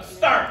going to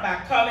start by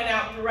coming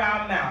out through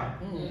our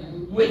mouth,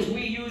 which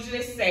we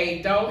usually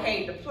say, don't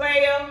hate the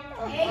player.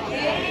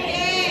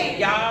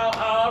 Y'all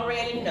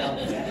already know.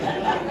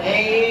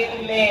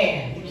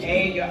 Amen.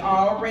 Hey, you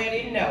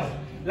already know.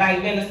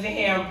 Like Minister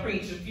Helm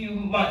preached a few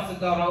months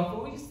ago, don't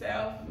fool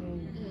yourself.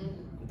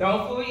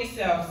 Don't fool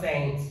yourself,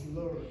 saints.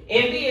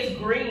 Envy is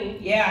green.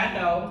 Yeah, I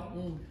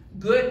know.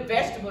 Good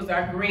vegetables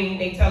are green.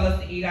 They tell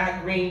us to eat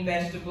our green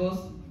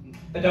vegetables.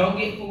 But don't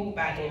get fooled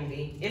by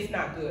envy. It's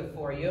not good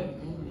for you.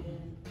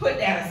 Put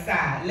that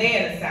aside. Lay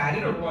it aside.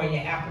 It'll ruin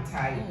your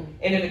appetite.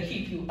 And it'll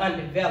keep you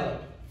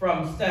undeveloped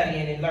from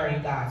studying and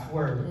learning God's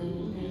word.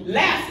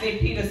 Lastly,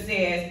 Peter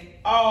says,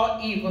 all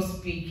evil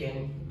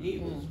speaking.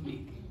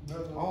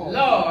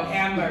 Lord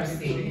have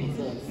mercy.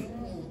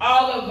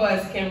 All of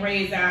us can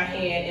raise our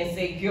hand and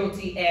say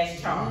guilty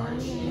as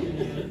charged.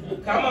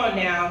 Come on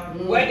now.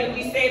 What did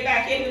we say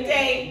back in the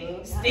day?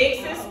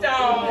 Sticks and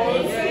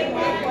stones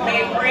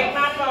may break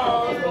my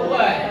bones, but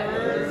what?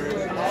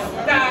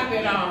 Stop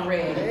it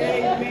already.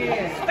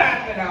 Amen.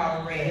 Stop it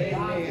already.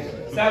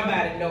 Amen.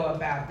 Somebody know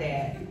about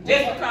that.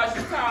 Just because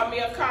you call me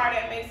a car,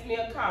 that makes me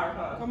a car,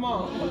 huh? Come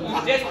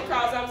on. Just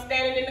because I'm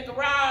standing in the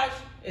garage,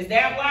 is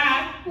that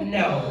why?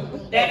 No,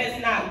 that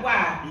is not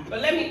why.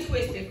 But let me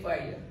twist it for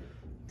you.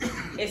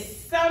 It's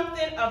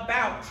something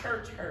about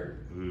church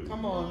hurt.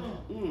 Come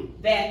on.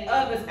 That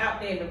others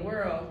out there in the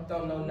world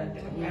don't know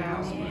nothing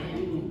about.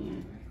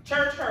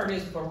 Church hurt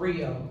is for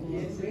real.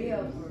 It's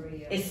real for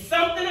real. It's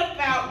something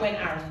about when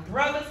our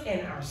brothers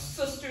and our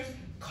sisters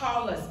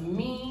call us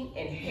mean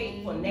and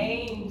hateful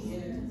names.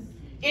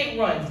 It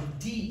runs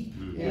deep.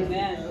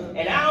 Amen.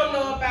 And I don't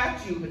know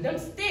about you, but them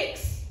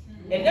sticks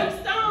and them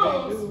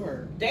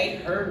stones, they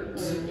hurt.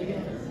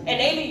 And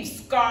they leave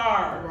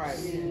scars.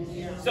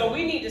 Right. So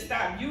we need to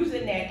stop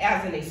using that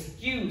as an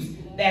excuse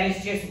that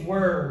it's just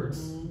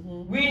words.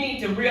 We need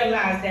to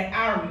realize that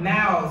our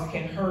mouths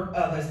can hurt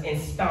others and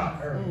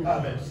stomp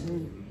others.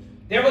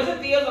 There was a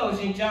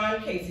theologian,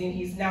 John Casey, and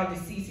he's now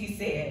deceased. He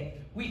said,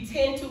 we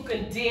tend to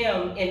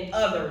condemn in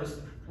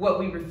others what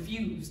we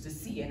refuse to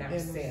see in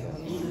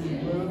ourselves.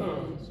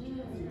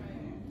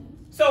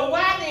 So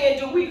why then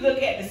do we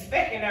look at the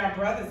speck in our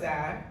brother's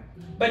eye,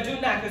 but do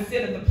not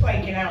consider the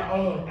plank in our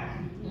own eye?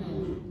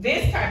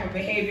 This type of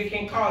behavior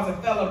can cause a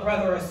fellow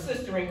brother or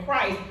sister in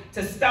Christ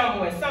to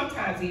stumble and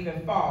sometimes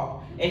even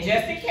fall. And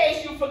just in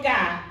case you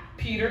forgot,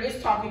 Peter is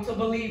talking to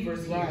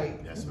believers here.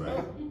 Right. That's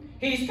right.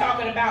 He's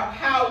talking about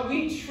how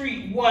we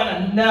treat one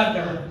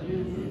another.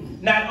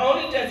 Not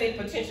only does it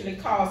potentially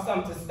cause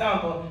some to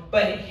stumble,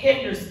 but it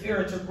hinders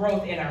spiritual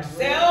growth in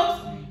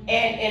ourselves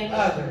and in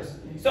others.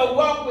 So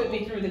walk with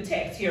me through the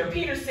text here.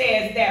 Peter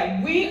says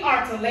that we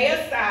are to lay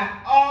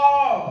aside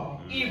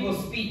all evil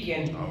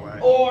speaking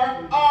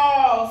or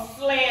all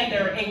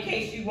slander, in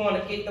case you want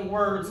to get the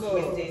words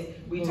twisted.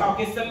 We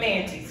talking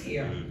semantics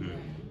here.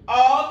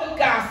 All the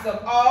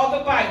gossip, all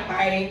the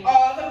backbiting,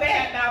 all the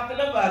bad mouthing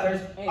of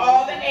others,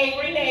 all the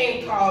angry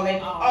name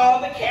calling, all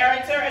the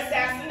character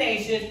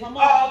assassinations,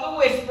 all the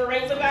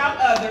whisperings about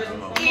others,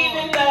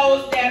 even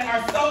those that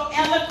are so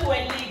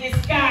eloquently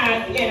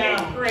disguised in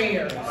our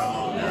prayers.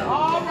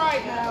 All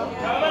right now.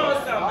 Come on,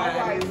 somebody.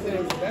 All right,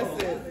 sis.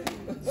 That's it.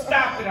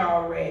 Stop it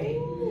already.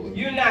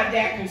 You're not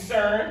that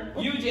concerned.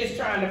 You just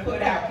trying to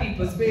put out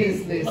people's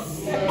business.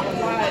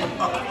 Right.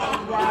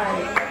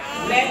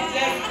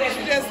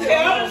 Let's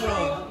tell the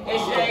truth and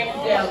shame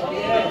the devil.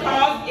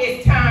 Because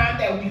it's time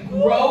that we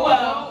grow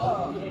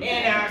up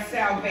in our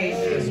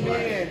salvation.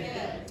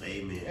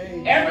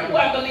 Amen.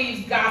 Everyone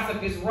believes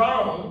gossip is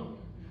wrong,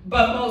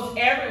 but most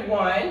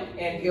everyone,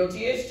 and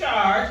guilty as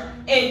charged,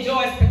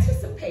 enjoys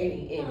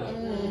participating in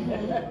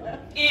it.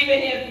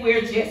 Even if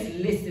we're just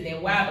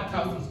listening. Why?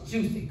 Because it's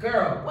juicy.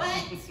 Girl, what?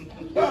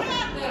 What?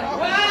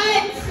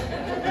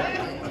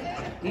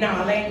 No,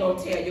 I ain't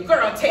gonna tell you.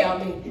 Girl, tell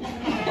me.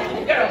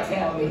 Girl,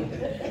 tell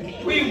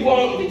me. We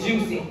want the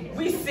juicy.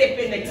 We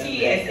sipping the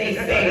tea, as they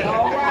say.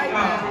 All right.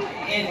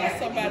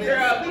 And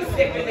girl, we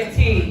sipping the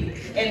tea,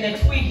 and the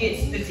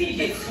tea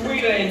gets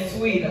sweeter and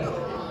sweeter.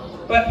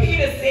 But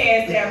Peter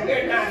says that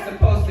we're not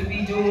supposed to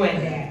be doing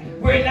that.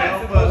 We're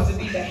not supposed to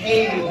be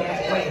behaving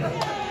that way.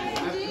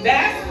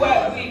 That's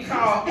what we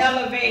call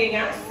elevating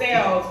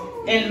ourselves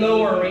and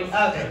lowering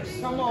others.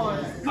 Come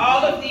on.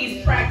 All of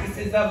these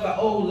practices of the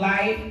old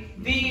life,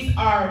 these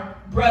are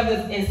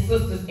brothers and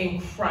sisters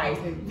in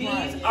Christ.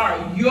 These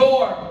are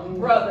your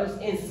brothers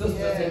and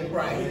sisters in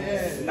Christ.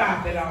 Yes.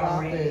 Stop it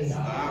already.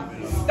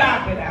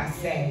 Stop it, I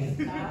say.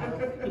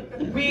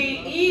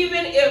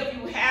 Even if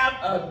you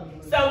have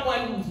someone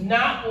who's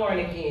not born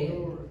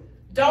again,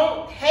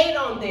 don't hate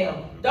on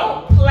them.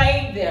 Don't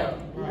play them.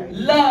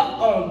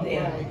 Love on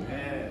them.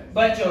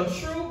 But your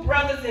true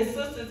brothers and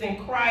sisters in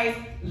Christ,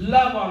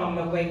 love on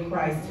them the way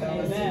Christ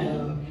tells us to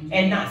love.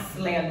 And not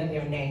slander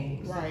their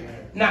names.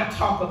 Not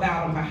talk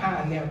about them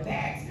behind their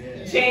backs.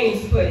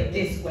 James put it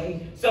this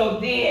way. So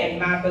then,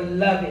 my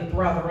beloved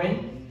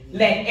brethren,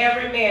 let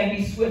every man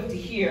be swift to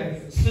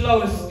hear,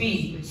 slow to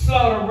speak,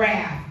 slow to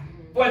wrath.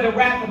 For the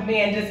wrath of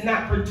man does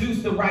not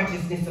produce the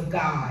righteousness of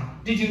God.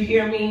 Did you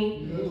hear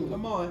me?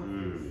 Come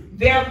on.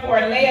 Therefore,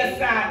 lay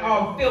aside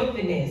all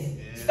filthiness.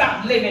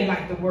 Stop living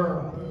like the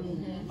world.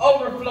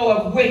 Overflow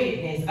of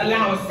wickedness,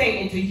 allowing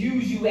Satan to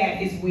use you at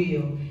his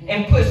will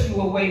and push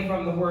you away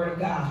from the word of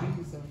God.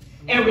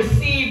 And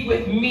receive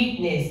with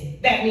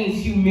meekness, that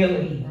means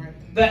humility,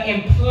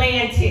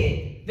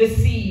 the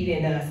seed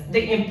in us,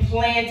 the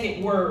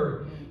implanted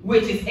word,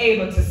 which is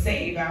able to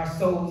save our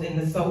souls and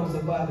the souls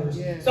of others.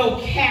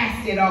 So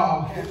cast it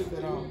off.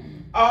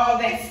 All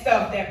that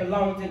stuff that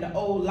belongs in the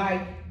old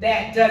life,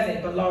 that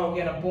doesn't belong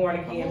in a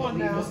born-again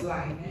believer's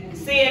life.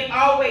 Sin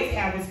always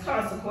has its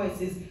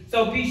consequences,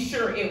 so be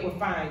sure it will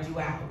find you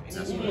out.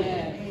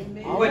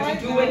 What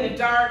you do in the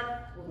dark,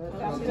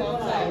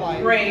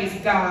 praise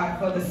God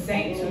for the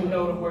saints who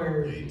know the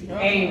word.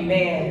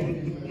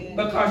 Amen.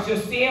 Because your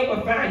sin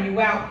will find you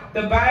out.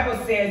 The Bible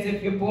says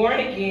if you're born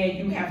again,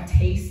 you have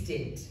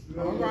tasted.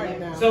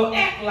 So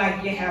act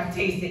like you have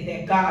tasted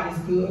that God is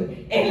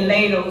good and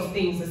lay those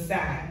things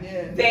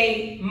aside.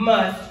 They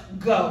must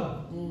go.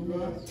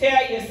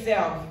 Tell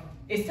yourself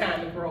it's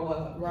time to grow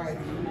up.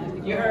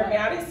 You heard me?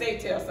 I didn't say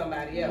tell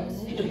somebody else.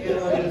 Tell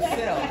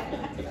yourself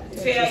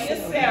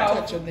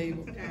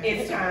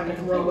it's time to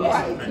grow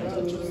up.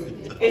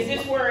 Is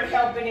this word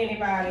helping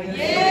anybody?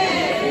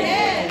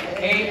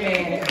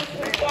 Amen.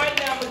 Point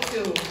number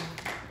 2.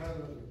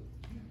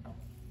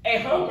 A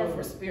hunger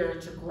for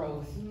spiritual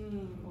growth.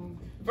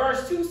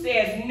 Verse 2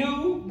 says,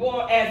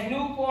 as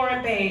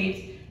newborn babes,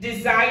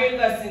 desire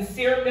the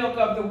sincere milk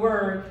of the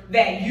word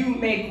that you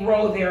may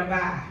grow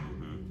thereby.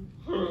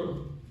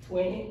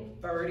 20,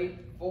 30,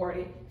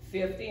 40,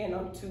 50, and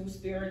I'm 2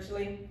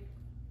 spiritually.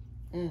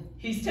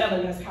 He's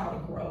telling us how to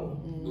grow.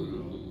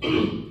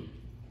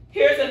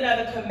 Here's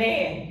another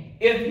command.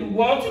 If you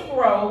want to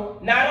grow,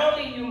 not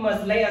only you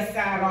must lay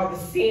aside all the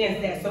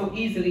sins that so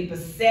easily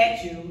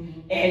beset you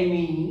and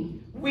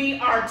me, we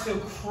are to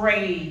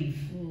crave.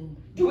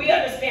 Do we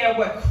understand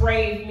what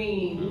crave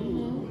means?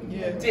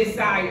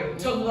 Desire,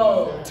 to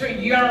long, to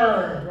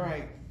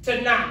yearn,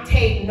 to not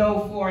take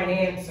no for an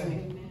answer.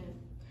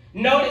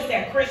 Notice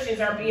that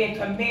Christians are being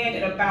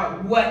commanded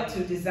about what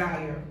to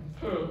desire.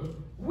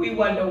 We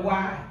wonder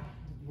why.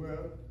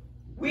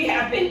 We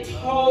have been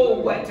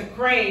told what to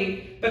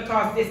crave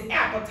because this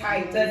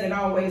appetite doesn't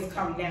always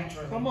come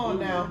naturally. Come on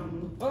now.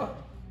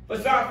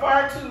 But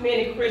far too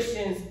many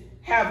Christians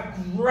have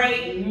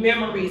great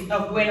memories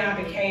of when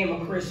I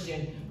became a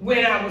Christian,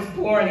 when I was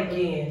born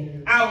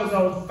again. I was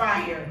on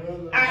fire.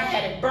 I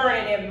had it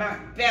burning in my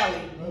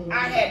belly.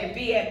 I had to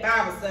be at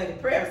Bible study,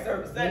 prayer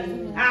service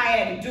Sunday. I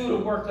had to do the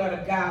work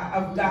of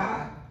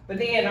God. But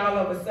then all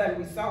of a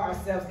sudden we saw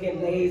ourselves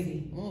getting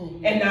lazy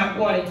and not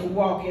wanting to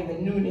walk in the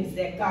newness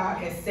that God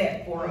has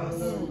set for us.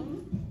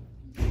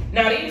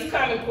 Now these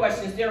common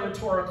questions, they're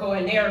rhetorical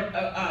and they're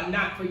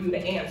not for you to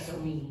answer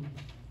me.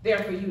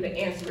 They're for you to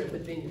answer it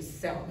within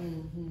yourself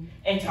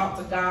and talk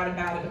to God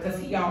about it because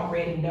he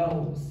already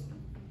knows.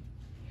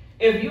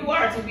 If you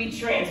are to be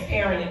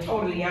transparent and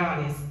totally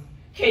honest,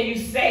 can you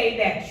say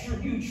that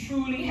you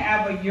truly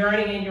have a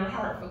yearning in your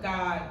heart for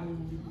God?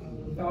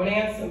 Don't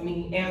answer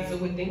me, answer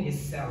within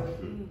yourself.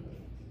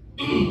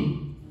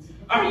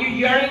 Are you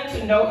yearning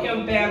to know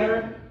him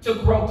better, to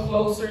grow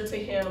closer to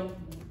him?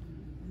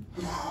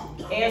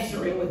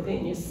 Answer it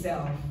within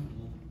yourself.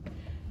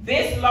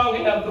 This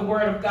longing of the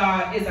word of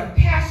God is a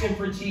passion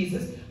for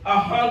Jesus, a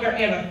hunger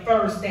and a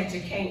thirst that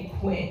you can't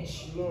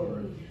quench.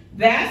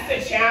 That's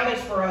the challenge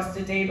for us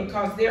today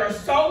because there are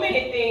so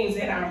many things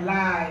in our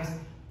lives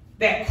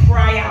that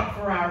cry out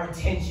for our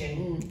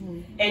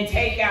attention and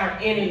take our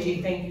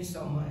energy. Thank you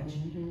so much.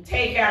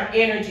 Take our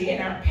energy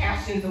and our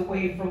passions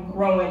away from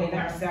growing in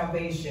our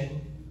salvation.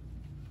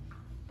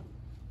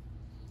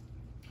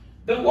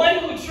 The one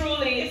who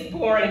truly is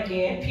born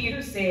again,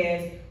 Peter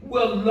says,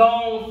 will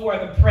long for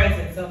the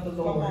presence of the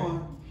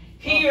Lord.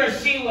 He or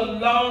she will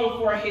long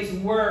for his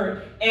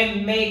word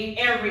and make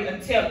every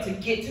attempt to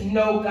get to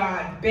know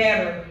God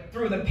better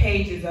through the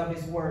pages of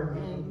his word.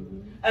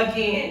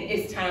 again,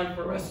 it's time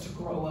for us to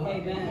grow up.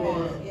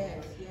 Amen.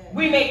 Yes.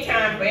 We make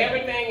time for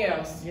everything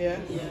else. Yeah.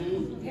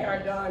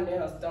 Hair done,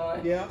 nails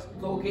done. Yeah.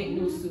 Go get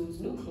new suits,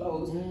 new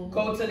clothes.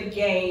 Go to the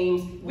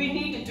games. We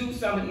need to do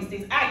some of these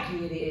things. I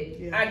get it.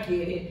 Yeah. I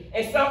get it.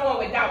 And someone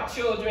without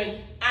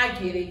children, I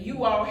get it.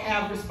 You all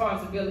have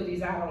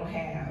responsibilities I don't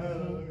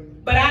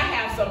have. But I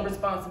have some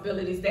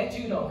responsibilities that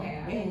you don't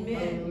have.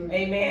 Amen.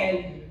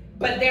 Amen.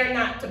 But they're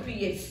not to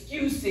be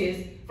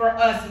excuses for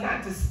us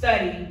not to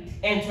study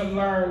and to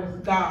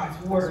learn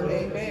God's word.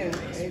 Amen.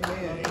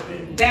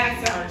 Amen.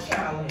 That's our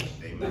challenge.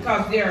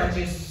 Because there are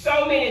just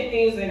so many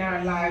things in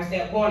our lives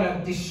that want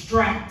to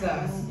distract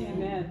us.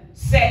 Amen.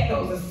 Set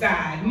those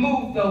aside.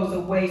 Move those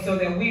away so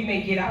that we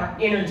may get our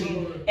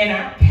energy and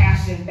our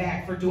passion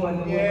back for doing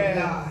the will of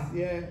God.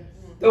 Yeah.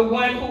 The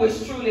one who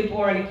is truly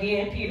born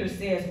again, Peter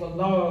says, will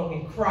long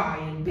and cry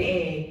and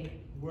beg.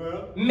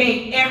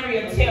 Make every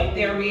attempt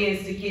there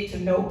is to get to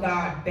know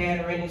God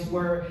better in his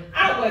word.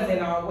 I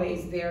wasn't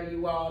always there,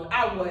 you all.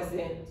 I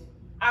wasn't.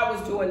 I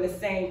was doing the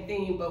same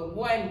thing, but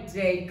one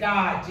day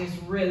God just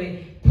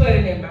really put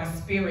it in my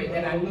spirit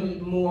that I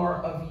need more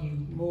of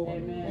you.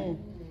 Amen.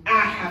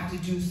 I have to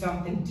do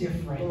something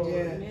different.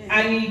 Yeah.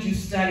 I need you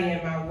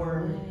studying my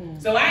word.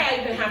 So I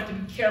even have to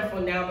be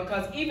careful now,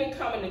 because even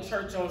coming to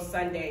church on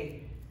Sunday,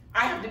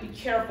 I have to be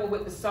careful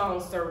with the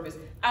song service.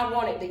 I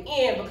want it to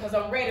end because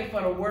I'm ready for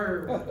the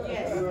word.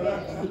 Yes.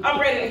 I'm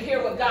ready to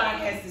hear what God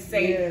has to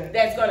say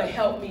that's going to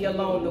help me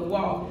along the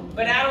walk.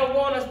 But I don't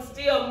want to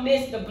still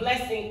miss the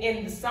blessing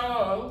in the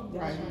song.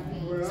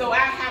 Right. So I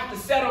have to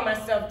settle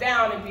myself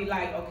down and be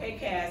like, okay,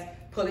 Cass,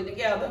 pull it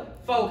together,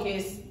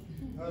 focus.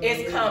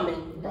 It's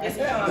coming. It's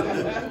coming.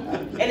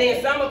 And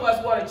then some of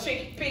us want to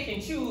pick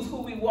and choose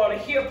who we want to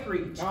hear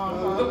preach.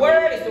 The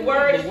word is the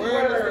word is the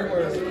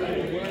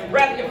word.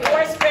 Whether you're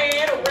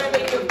force-fed or whether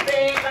you're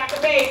fed like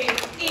a baby,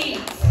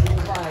 eat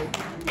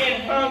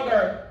and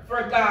hunger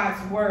for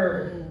God's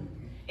word.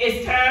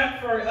 It's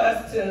time for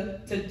us to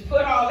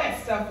put all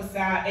that stuff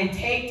aside and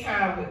take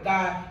time with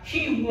God.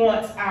 He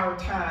wants our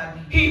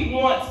time. He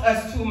wants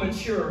us to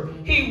mature.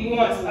 He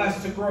wants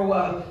us to grow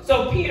up.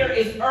 So Peter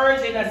is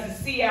urging us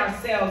to see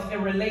ourselves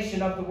in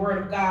relation of the word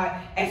of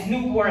God as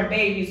newborn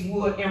babies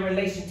would in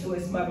relation to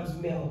his mother's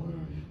milk.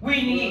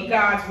 We need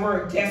God's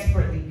word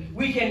desperately.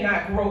 We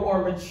cannot grow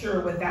or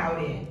mature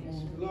without it.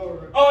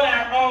 On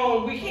our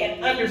own, we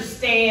can't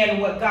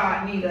understand what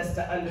God needs us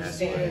to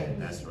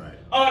understand. That's right.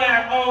 On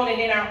our own and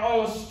in our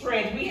own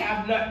strength, we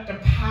have not the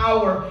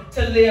power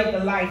to live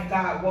the life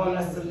God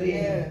wants us to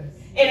live.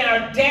 In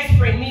our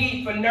desperate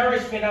need for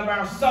nourishment of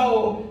our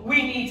soul,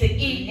 we need to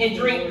eat and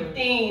drink the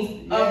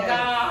things of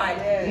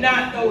God,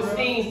 not those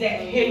things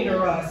that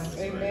hinder us.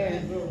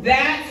 Amen.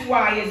 That's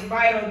why it's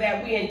vital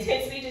that we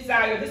intensely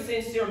desire the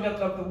sincere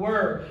milk of the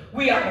word.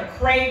 We are to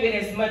crave it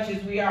as much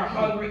as we are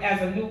hungry, as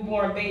a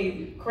newborn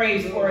babe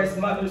craves for his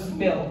mother's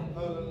milk.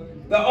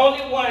 The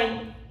only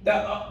one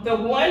The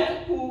one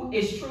who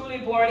is truly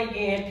born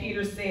again,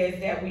 Peter says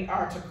that we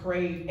are to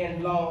crave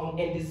and long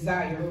and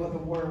desire for the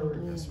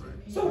word. That's right.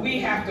 So we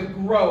have to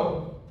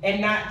grow, and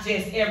not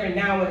just every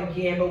now and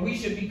again, but we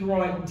should be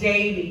growing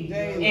daily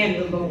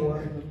in the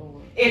Lord.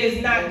 It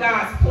is not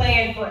God's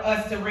plan for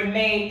us to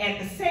remain at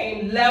the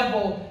same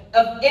level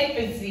of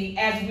infancy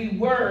as we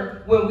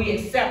were when we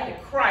accepted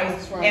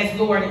Christ as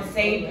Lord and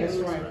Savior. That's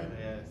right.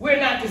 We're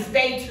not to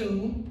stay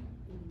tuned.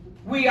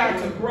 We are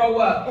to grow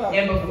up.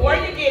 And before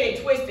you get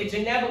it twisted,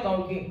 you're never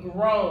going to get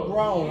grown.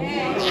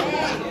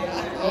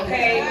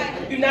 Okay?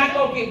 You're not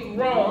going to get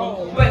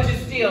grown, but you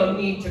still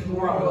need to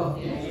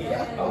grow.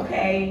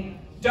 Okay?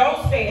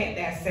 Don't stay at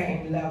that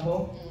same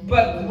level,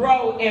 but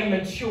grow and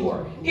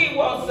mature. He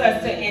wants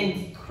us to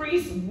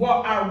increase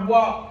our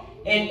walk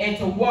and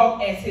to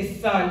walk as his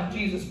son,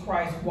 Jesus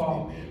Christ,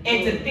 walked.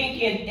 And to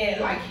think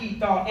like he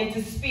thought, and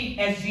to speak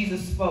as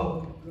Jesus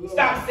spoke.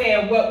 Stop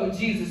saying, what would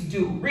Jesus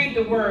do? Read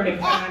the word and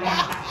find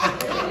out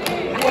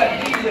what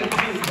he would do.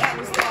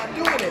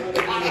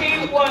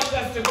 He wants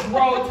us to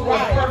grow to a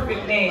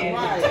perfect man,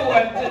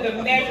 to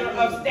the measure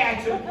of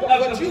stature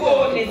of the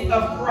fullness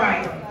of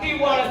Christ. He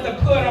wants us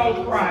to put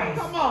on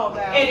Christ.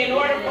 And in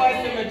order for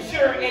us to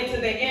mature into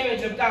the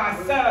image of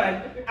God's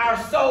Son, our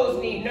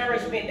souls need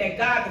nourishment that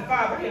God the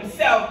Father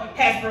himself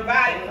has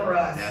provided for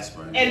us. That's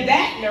right. And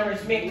that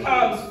nourishment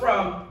comes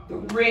from the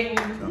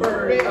written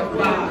word of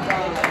God.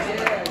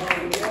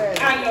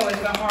 I know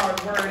it's a hard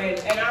word,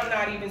 and I'm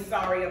not even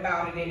sorry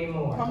about it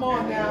anymore. Come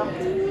on now.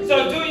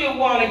 So do you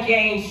want to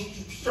gain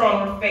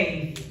stronger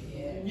faith?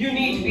 You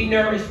need to be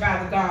nourished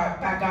by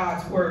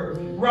God's word.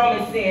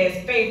 Romans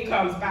says faith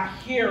comes by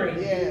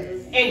hearing,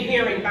 and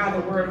hearing by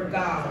the word of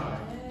God.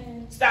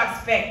 Stop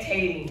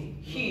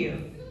spectating. Hear.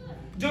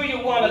 Do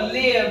you want to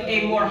live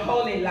a more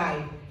holy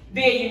life?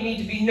 Then you need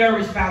to be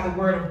nourished by the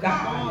word of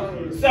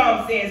God.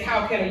 Psalm says,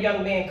 how can a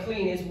young man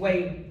clean his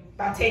way?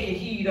 By taking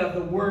heed of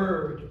the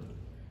word.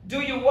 Do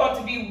you want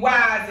to be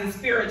wise in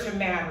spiritual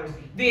matters?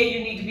 Then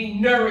you need to be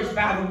nourished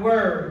by the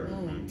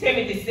word.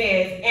 Timothy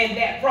says, and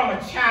that from a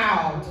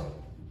child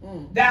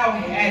thou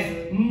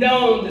hast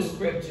known the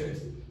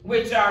scriptures.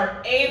 which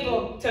are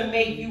able to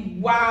make you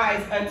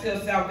wise until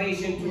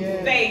salvation through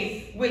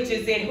faith, which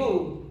is in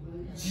who?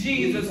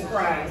 Jesus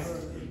Christ.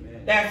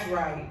 That's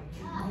right.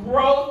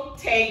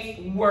 Growth takes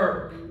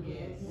work.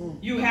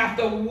 You have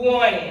to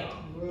want it,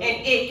 and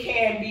it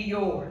can be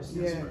yours.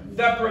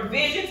 The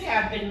provisions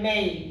have been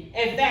made.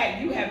 In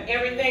fact, you have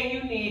everything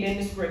you need in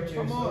the scriptures.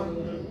 Come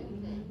on.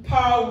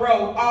 Paul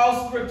wrote,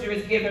 all scripture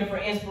is given for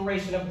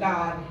inspiration of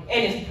God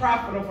and is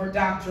profitable for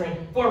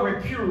doctrine, for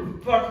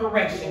reproof, for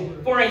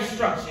correction, for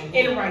instruction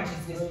in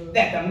righteousness,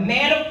 that the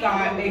man of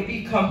God may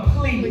be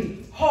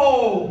complete,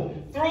 whole,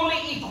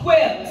 truly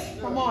equipped.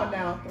 Come on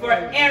now. For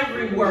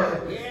every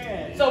work.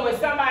 So when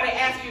somebody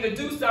asks you to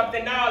do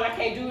something, no, I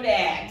can't do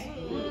that.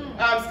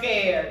 I'm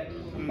scared.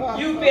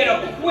 You've been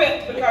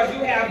equipped because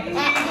you have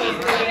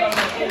Jesus living on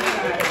the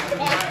inside.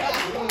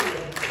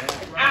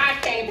 I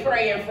can't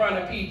pray in front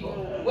of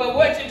people. Well,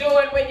 what you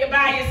doing when you're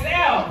by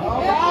yourself?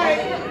 All right.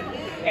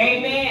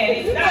 Amen.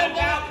 It's not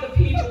about the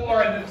people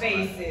or the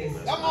faces.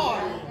 Come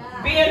on.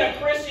 Being a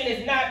Christian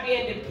is not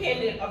being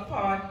dependent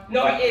upon,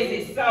 nor is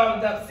it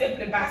summed up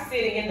simply by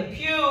sitting in the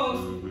pews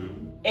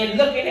and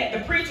looking at the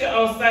preacher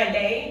on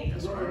Sunday.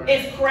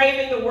 It's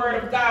craving the word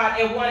of God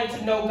and wanting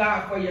to know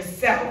God for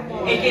yourself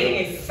and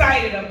getting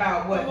excited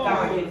about what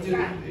God can do.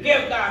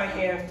 Give God a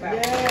hand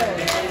clap.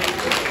 Yes.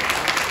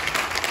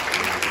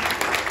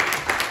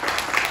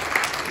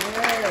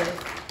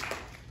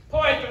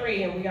 Point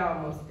 3, and we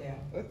almost there.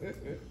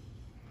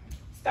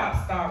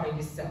 Stop starving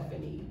yourself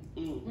and eat.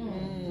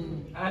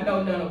 I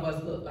know none of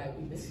us look like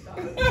we've been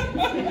starving.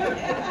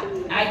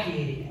 I get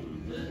it.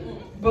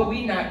 But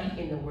we not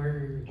eating the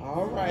word.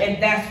 All right.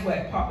 And that's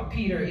what Papa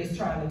Peter is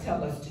trying to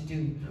tell us to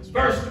do.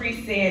 Verse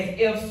 3 says,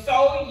 if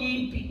so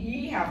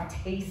ye have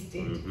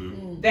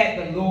tasted that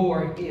the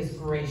Lord is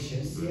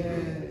gracious.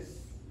 Yes.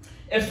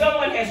 If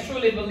someone has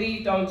truly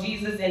believed on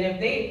Jesus, and if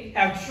they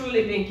have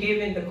truly been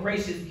given the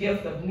gracious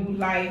gift of new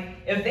life,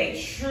 if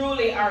they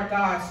truly are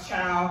God's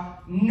child,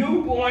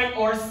 newborn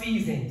or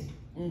seasoned,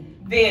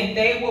 then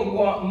they will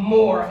want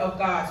more of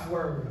God's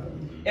word.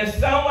 If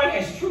someone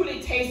has truly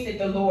tasted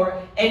the Lord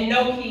and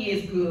know he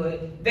is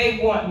good, they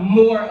want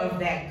more of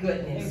that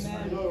goodness.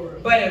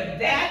 But if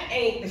that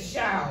ain't the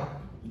shout,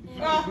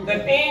 the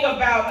thing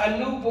about a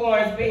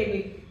newborn's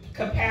baby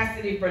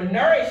capacity for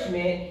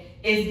nourishment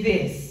is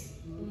this.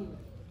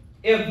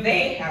 If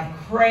they have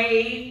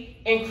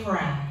craved and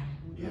cried,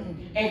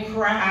 and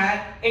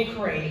cried and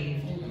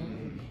craved,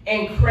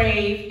 and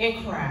craved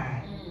and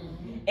cried,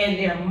 and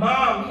their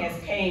mom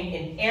has came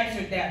and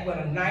answered that with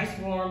a nice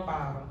warm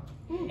bottle,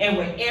 and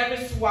with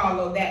every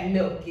swallow that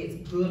milk gets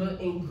gooder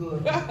and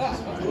gooder.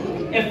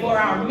 And for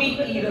our meat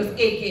eaters,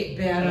 it gets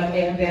better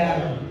and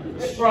better,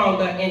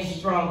 stronger and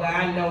stronger.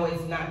 I know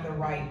it's not the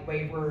right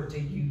word to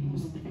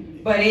use,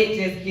 but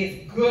it just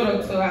gets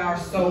gooder to our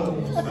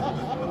souls.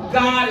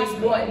 God is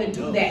wanting to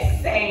do that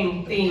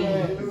same thing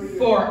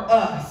for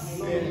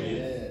us.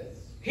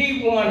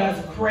 He wants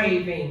us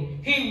craving.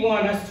 He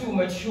wants us to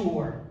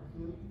mature.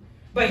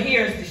 But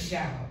here's the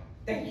shout.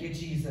 Thank you,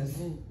 Jesus.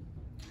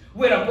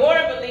 When a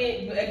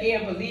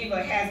born-again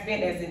believer has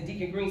been, as in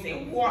Deacon Green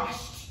said,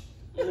 washed.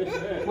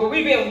 Well,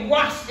 we've been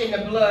washed in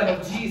the blood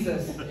of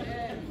Jesus.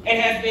 And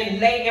has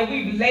been laid, and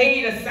we've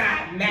laid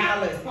aside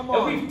malice, and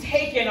we've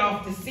taken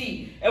off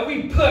deceit, and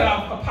we've put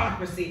off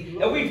hypocrisy,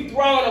 and we've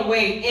thrown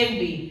away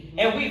envy,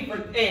 and we've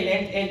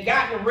and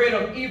gotten rid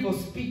of evil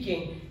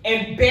speaking,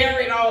 and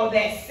buried all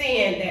that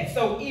sin that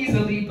so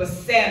easily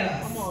beset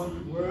us.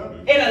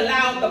 It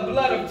allowed the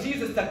blood of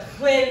Jesus to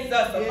cleanse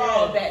us of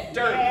all that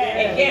dirt.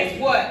 And guess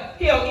what?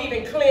 He'll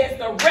even cleanse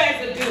the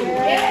residue.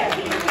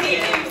 He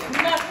leaves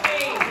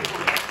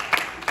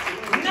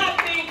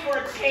nothing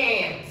for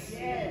chance.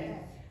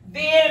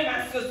 Then,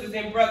 my sisters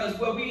and brothers,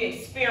 will we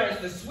experience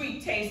the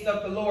sweet taste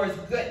of the Lord's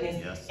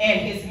goodness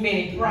and his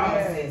many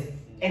promises.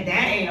 And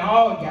that ain't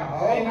all,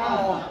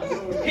 y'all.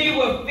 He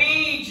will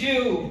feed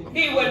you.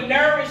 He will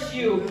nourish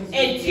you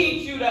and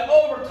teach you to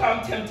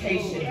overcome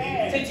temptation,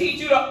 to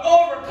teach you to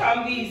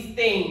overcome these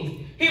things.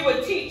 He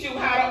will teach you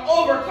how to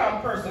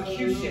overcome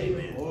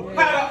persecution,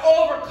 how to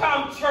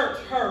overcome church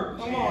hurt,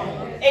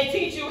 and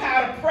teach you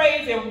how to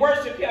praise and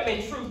worship him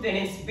in truth and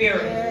in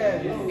spirit.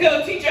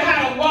 He'll teach you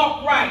how to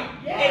walk right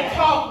and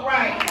talk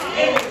right.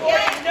 And before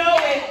you know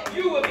it,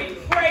 you will be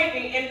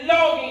craving and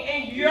longing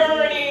and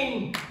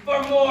yearning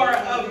for more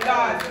of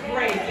God's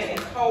grace and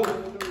his hope.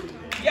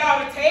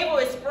 Y'all, the table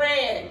is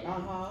spread.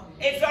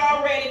 It's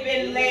already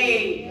been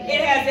laid.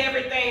 It has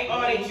everything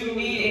on it you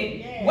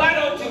needed. Why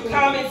don't you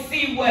come and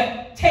see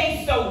what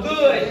tastes so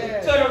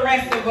good to the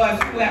rest of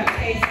us who have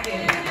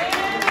tasted?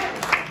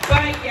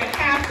 But you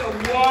have to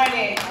want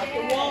it.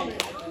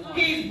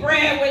 He's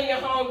bread when you're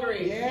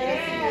hungry.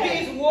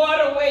 He's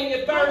water when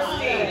you're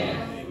thirsty.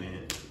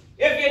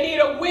 If you need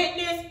a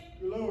witness,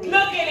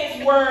 look at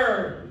his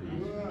word.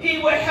 He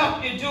will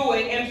help you do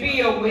it and be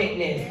a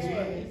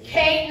witness.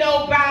 Can't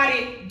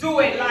nobody do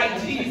it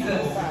like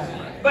Jesus.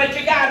 But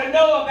you got to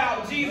know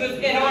about Jesus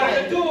in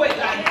order to do it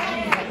like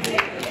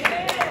Jesus.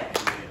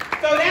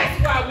 So that's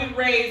why we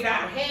raise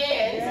our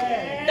hands.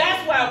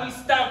 That's why we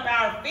stomp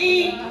our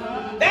feet.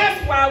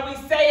 That's why we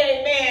say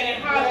amen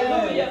and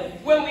hallelujah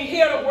when we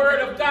hear the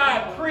word of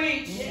God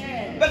preached.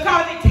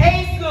 Because it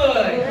tastes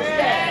good.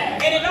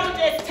 And it don't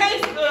just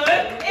taste good,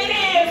 it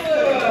is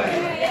good.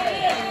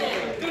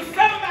 Do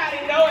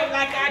somebody know it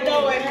like I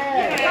know it?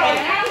 Because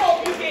I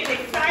hope you're getting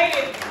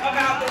excited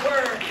about the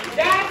word.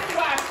 That's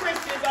why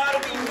Christians ought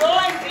to be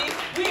noisy.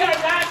 We are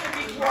not to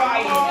be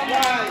quiet.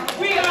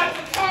 We ought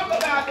to talk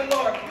about the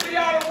Lord. We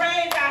ought to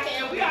raise our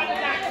hand. We ought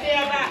to not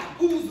care about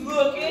who's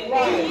looking,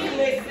 who's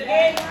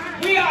listening.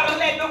 We ought to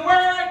let the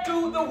word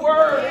do the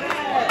word.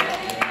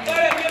 But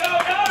if you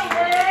don't know the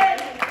word,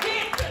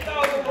 get to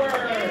know the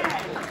word.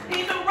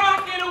 He's a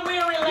rock in a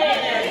weary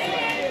land.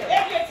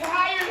 If you're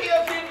tired,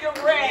 he'll give you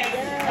rest.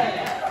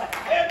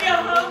 If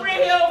you're hungry,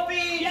 he'll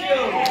feed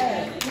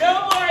you. No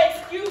more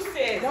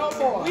excuses.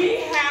 We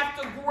have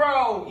to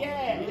grow.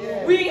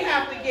 We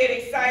have to get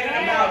excited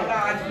about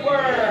God's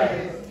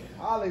word.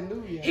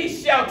 Hallelujah.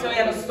 He's shelter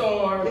in a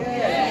storm.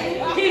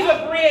 He's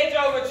a bridge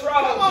over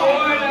troubled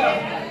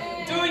water.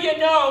 Do you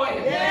know it?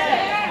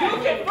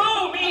 You can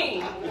fool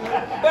me,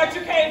 but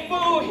you can't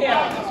fool him.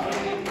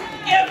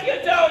 If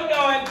you don't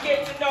know him,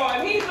 get to know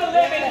him. He's a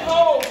living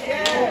hope.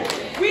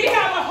 We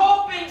have a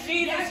hope in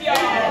Jesus, y'all.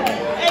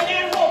 And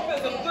that hope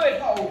is a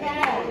good hope.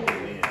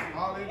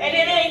 And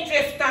it ain't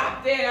just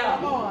stopped there.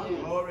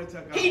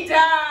 He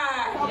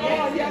died.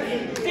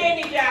 Then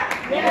he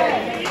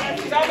died.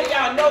 Some of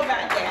y'all know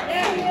about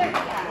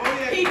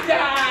that. He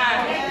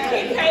died.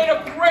 He paid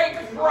a great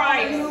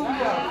price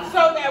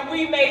so that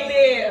we may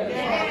live.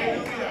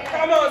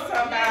 Come on,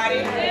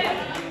 somebody.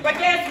 But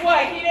guess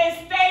what? He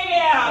didn't stay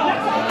there.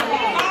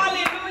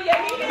 Hallelujah.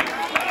 He didn't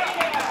stay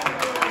there.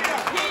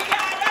 He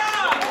got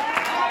up.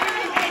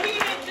 And he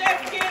didn't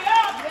just get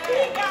up.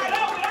 He got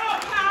up with all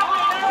power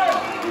on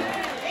earth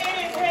in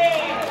his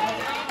hand.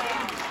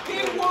 He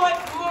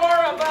wants more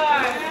of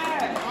us.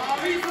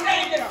 We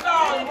sing the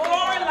song,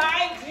 more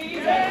like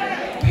Jesus.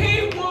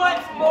 He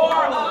wants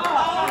more of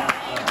us.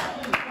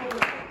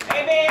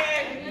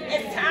 Amen.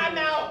 It's time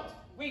out.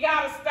 We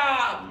got to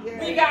stop.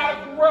 We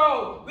got to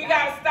grow. We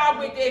got to stop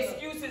with the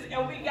excuses,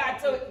 and we got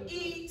to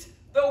eat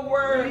the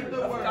word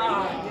of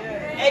God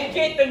and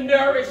get the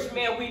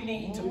nourishment we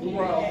need to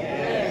grow.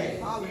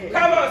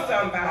 Come on,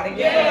 somebody.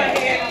 Give him a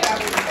hand.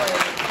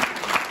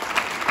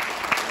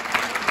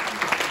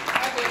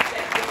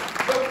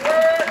 The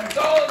word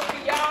goes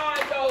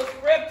beyond those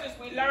scriptures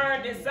we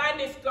learned in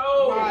Sunday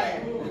school.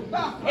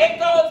 It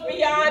goes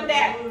beyond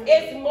that.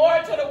 It's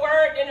more to the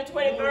word than the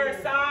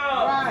 23rd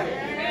Psalm.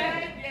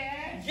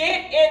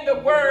 Get in the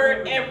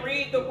word and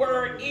read the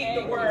word, eat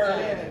the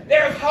word.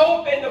 There's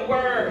hope in the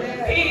word.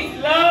 Peace,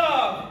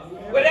 love.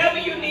 Whatever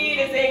you need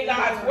is in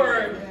God's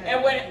word.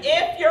 And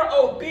if you're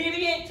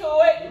obedient to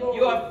it,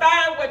 you'll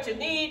find what you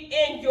need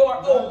in your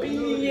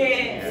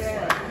obedience.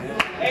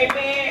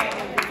 Amen.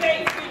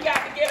 Saints, we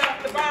got to get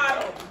off the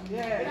bottle.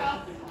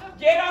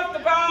 Get off the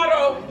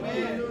bottle.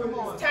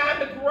 It's time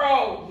to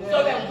grow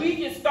so that we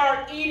can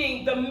start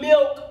eating the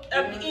milk,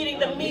 eating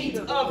the meat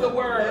of the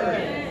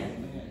word.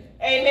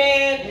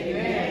 Amen.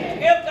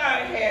 Give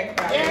God a hand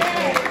clap.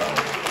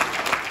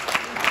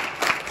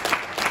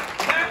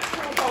 My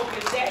true hope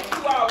is that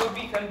you all will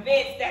be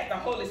convinced that the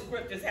Holy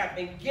Scriptures have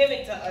been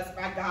given to us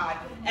by God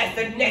as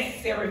the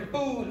necessary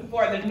food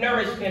for the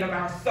nourishment of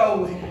our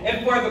souls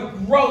and for the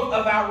growth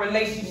of our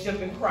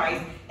relationship in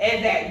Christ,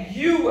 and that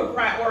you will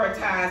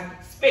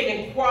prioritize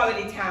spending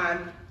quality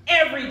time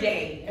every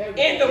day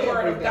in the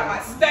word of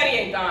God,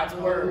 studying God's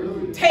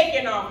word,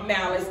 taking off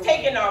malice,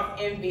 taking off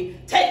envy,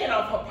 taking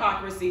off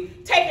hypocrisy,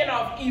 taking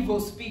off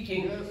evil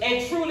speaking,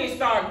 and truly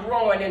start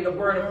growing in the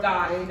word of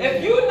God.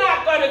 If you're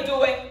not going to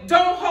do it,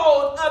 don't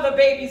hold other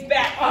babies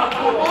back.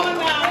 Come on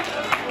now.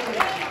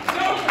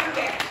 Don't do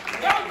that.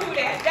 Don't do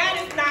that.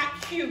 That is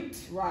not cute.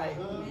 Right.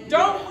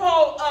 Don't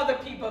hold other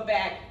people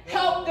back.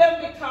 Help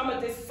them become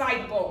a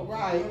disciple.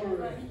 Right.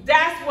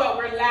 That's what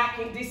we're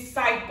lacking,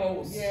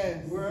 disciples.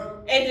 Yes.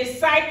 And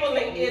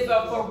discipling is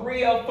a for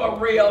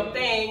real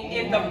thing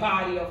in the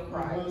body of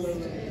Christ.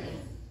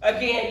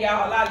 Again,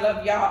 y'all, I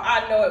love y'all.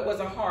 I know it was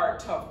a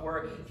hard, tough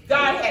word.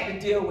 God had to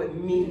deal with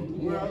me.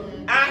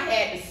 I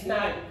had to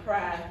snot and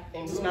cry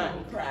and snot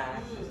and cry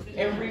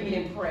and read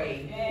and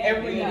pray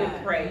and read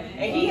and pray.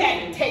 And he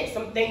had to take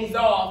some things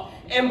off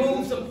and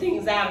move some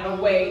things out of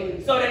the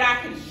way so that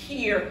I could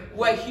hear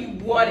what he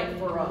wanted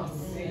for us.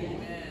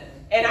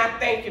 And I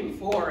thank him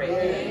for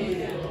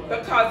it.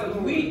 Because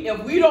if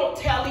we don't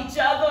tell each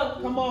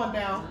other, come on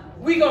now,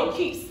 we're going to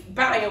keep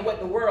buying what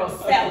the world's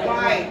selling.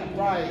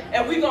 Right.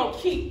 And we're going to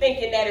keep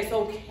thinking that it's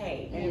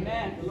okay.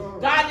 Amen.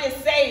 God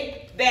didn't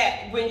say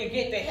that when you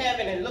get to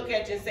heaven and look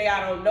at you and say,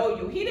 I don't know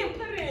you. He didn't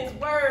put it in his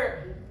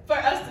word for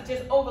us to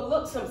just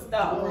overlook some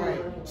stuff.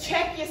 Right.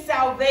 Check your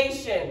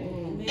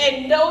salvation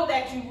and know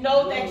that you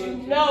know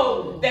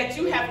that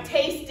you have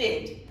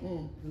tasted.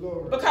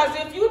 Because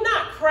if you're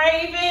not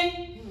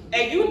craving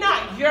and you're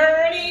not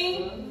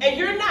yearning and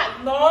you're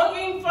not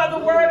longing for the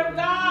word of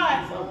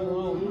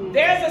God,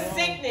 there's a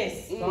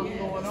sickness.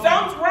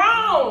 Something's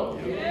wrong.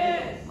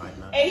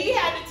 And he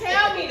had to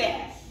tell me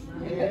that.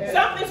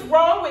 Some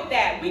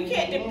We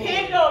can't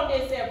depend on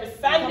this every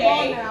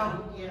Sunday.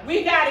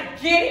 We got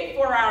to get it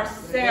for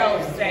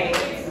ourselves,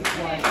 saints.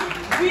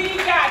 We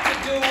got to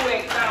do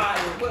it, God,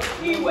 what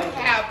He would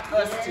have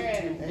us to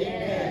do.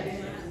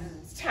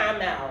 It's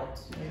time out.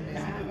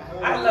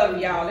 I love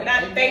y'all, and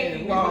I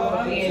thank you all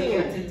for being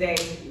here today.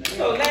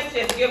 So let's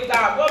just give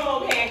God one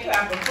more hand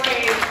clap of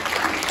praise.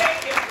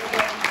 Thank you for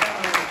what He's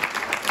done.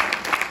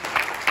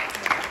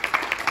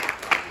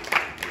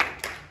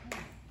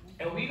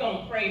 And we're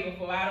going to pray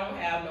before I don't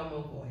have no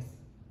more voice.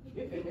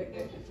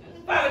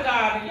 Father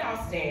God,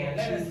 y'all stand.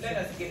 Let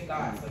us give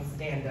God some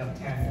stand-up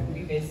time.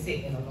 We've been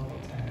sitting a long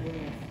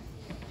time.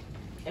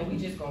 And we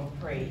just going to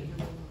pray.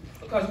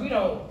 Because we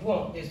don't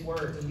want this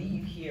word to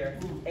leave here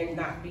and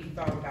not be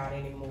thought about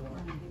anymore.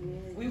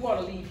 We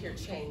want to leave here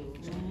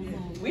changed.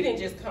 We didn't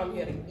just come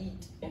here to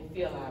eat and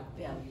fill our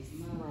bellies.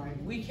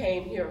 We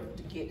came here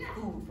to get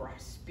food for our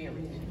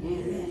spirit.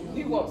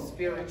 We want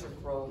spiritual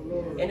growth.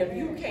 And if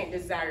you can't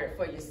desire it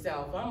for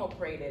yourself, I'm going to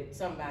pray that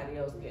somebody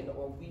else can,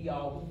 or we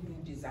all who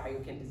desire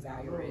can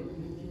desire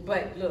it.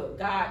 But look,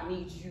 God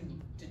needs you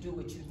to do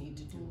what you need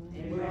to do.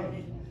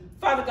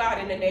 Father God,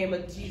 in the name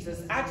of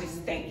Jesus, I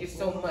just thank you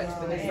so much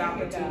for this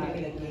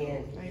opportunity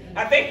again.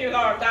 I thank you,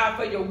 Lord God,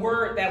 for your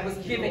word that was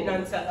given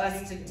unto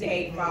us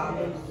today,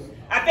 Father.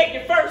 I thank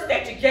you first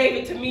that you gave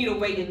it to me the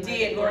way you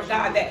did, Lord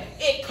God, that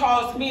it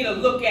caused me to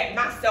look at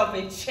myself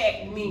and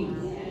check me.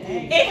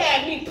 It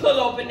had me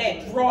pull open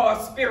that drawer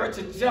of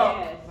spiritual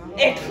junk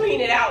and clean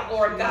it out,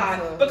 Lord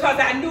God, because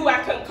I knew I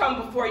couldn't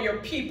come before your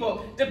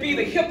people to be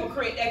the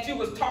hypocrite that you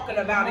was talking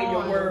about in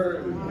your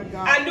word.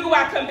 I knew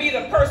I couldn't be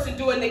the person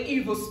doing the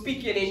evil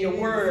speaking in your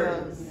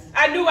word.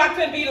 I knew I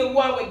couldn't be the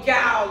one with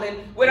guile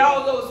and with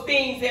all those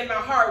things in my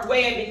heart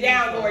weighing me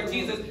down, Lord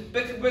Jesus,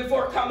 because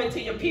before coming to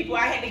your people,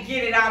 I had to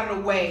get it out of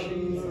the way.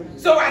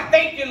 So I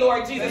thank you,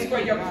 Lord Jesus, for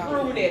your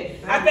pruning.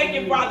 I thank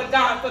you, Father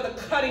God, for the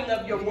cutting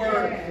of your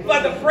word, for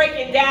the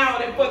breaking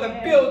down and for the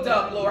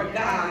build-up, Lord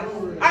God.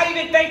 I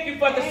even thank you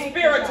for the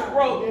spiritual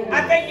growth.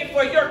 I thank you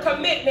for your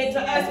commitment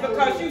to us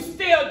because you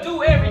still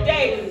do every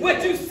day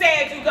what you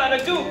said you're going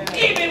to do,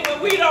 even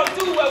when we don't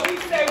do what we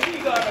say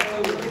we're going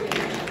to do.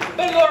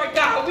 But Lord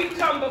God, we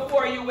come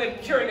before you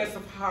with pureness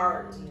of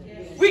heart.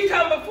 We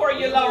come before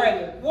you,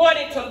 Lord,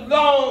 wanting to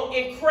long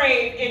and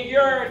crave and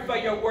yearn for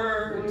your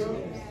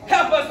word.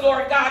 Help us,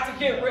 Lord God, to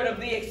get rid of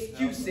the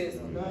excuses.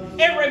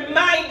 And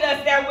remind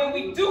us that when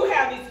we do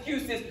have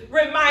excuses,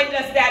 remind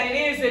us that it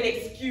is an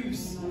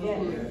excuse.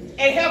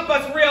 And help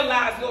us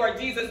realize, Lord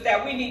Jesus,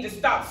 that we need to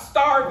stop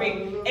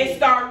starving and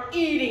start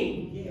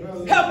eating.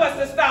 Help us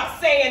to stop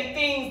saying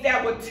things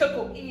that would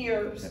tickle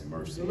ears,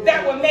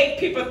 that would make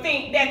people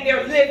think that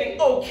they're living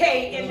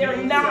okay and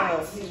they're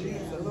not.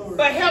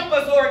 But help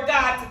us, Lord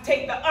God, to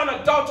take the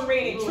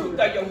unadulterated truth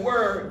of your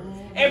word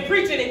and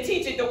preach it and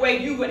teach it the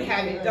way you would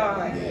have it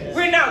done.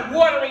 We're not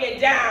watering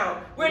it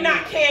down. We're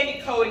not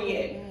candy coating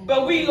it.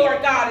 But we,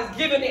 Lord God, is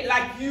giving it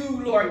like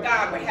you, Lord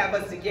God, would have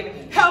us to give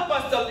it. Help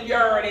us to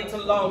yearn and to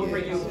long for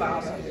you,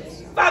 Father.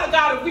 Father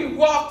God, if we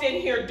walked in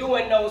here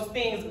doing those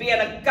things, being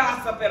a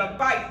gossip and a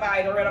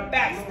backbiter and a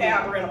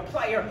backstabber and a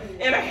player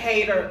and a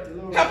hater,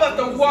 help us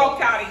to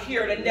walk out of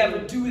here to never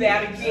do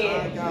that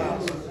again.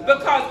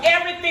 Because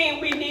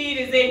everything we need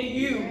is in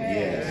you.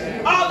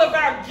 All of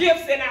our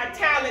gifts and our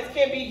talents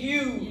can be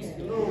used.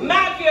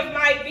 My gift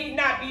might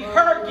not be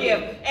her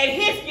gift, and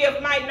his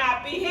gift might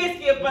not be his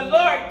gift, but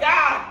Lord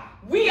God,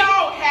 we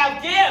all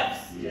have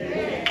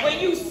gifts. When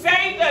you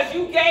saved us,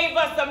 you gave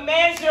us a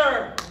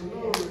measure.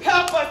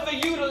 Help us to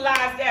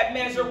utilize that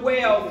measure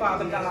well,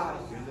 Father God.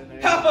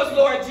 Help us,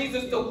 Lord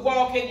Jesus, to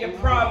walk in your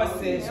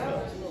promises,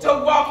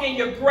 to walk in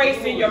your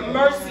grace and your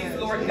mercies,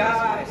 Lord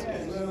God.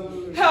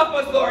 Help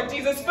us, Lord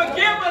Jesus. Forgive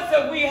us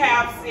if we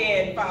have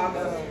sinned,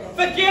 Father.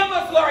 Forgive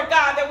us, Lord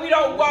God, that we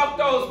don't walk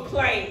those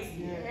planks.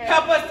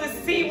 Help us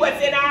to see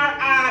what's in our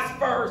eyes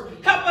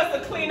first. Help us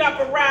to clean up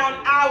around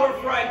our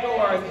front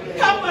doors.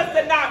 Help us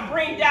to not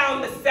bring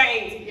down the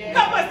saints.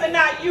 Help us to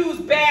not use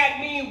bad,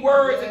 mean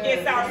words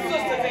against our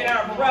sisters and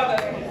our brothers,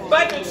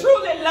 but to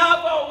truly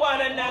love on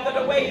one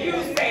another the way you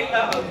say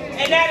love.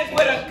 And that is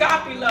with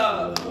agape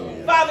love.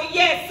 Father,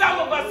 yes, some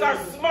of us are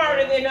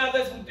smarter than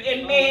others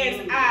in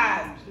man's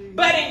eyes.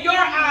 But in your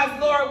eyes,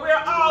 Lord,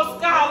 we're all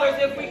scholars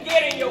if we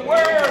get in your word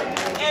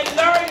and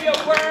learn your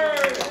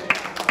word.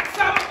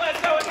 Some of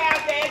us don't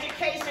have the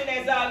education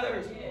as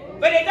others.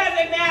 But it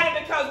doesn't matter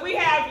because we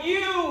have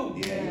you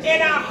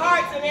in our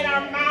hearts and in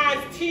our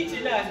minds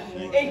teaching us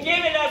and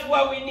giving us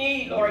what we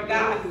need, Lord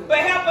God. But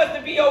help us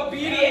to be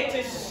obedient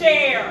to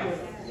share.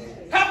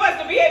 Help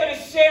us to be able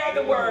to share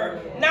the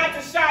word, not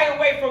to shy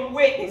away from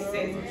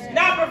witnesses,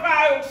 not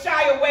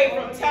shy away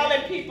from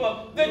telling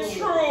people the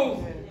truth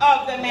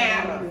of the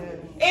matter.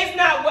 It's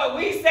not what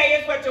we say,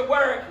 it's what your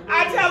word.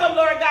 I tell them,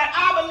 Lord God,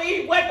 I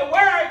believe what the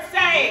word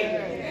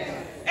say.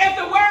 If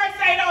the word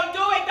say don't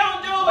do it,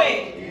 don't do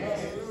it.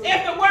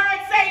 If the word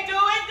say do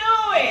it, do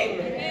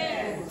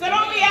it. So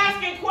don't be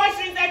asking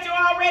questions that you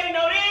already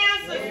know the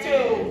answers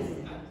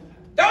to.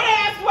 Don't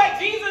ask what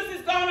Jesus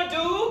is going to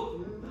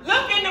do.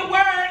 Look in the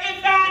word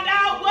and find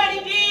out what he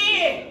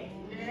did.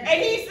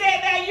 And he said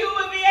that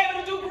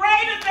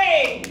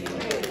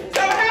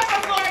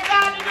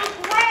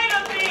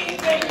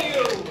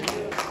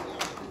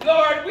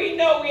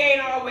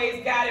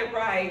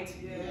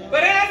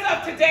But as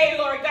of today,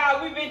 Lord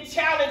God, we've been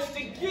challenged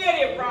to get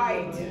it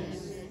right.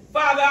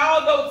 Father,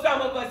 although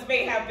some of us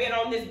may have been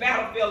on this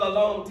battlefield a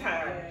long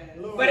time,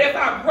 but if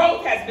our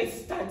growth has been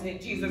stunted,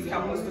 Jesus,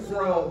 help us to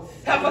grow.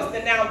 Help us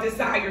to now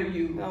desire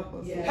you.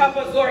 Help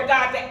us, Lord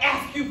God, to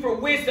ask you for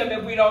wisdom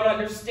if we don't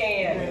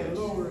understand.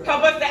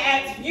 Help us to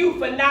ask you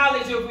for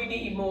knowledge if we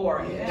need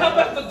more. Help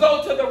us to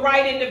go to the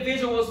right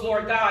individuals,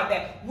 Lord God,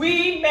 that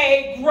we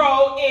may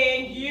grow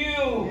in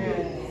you.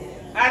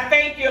 I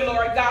thank you,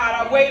 Lord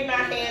God. I wave my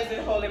hands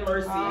in holy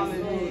mercy.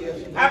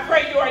 I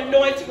pray your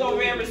anointing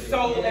over every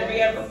soul, every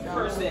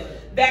person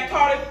that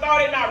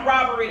thought it not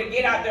robbery to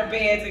get out their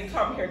beds and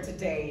come here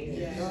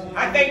today.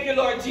 I thank you,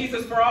 Lord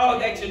Jesus, for all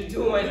that you're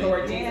doing,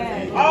 Lord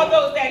Jesus. All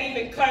those that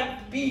even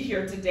couldn't be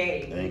here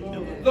today.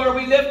 Lord,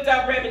 we lift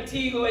up Reverend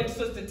Teagle and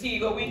Sister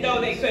Teagle. We know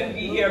they couldn't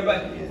be here,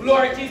 but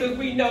Lord Jesus,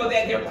 we know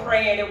that they're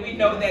praying, and we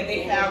know that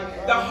they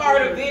have the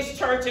heart of this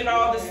church and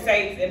all the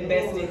saints in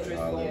best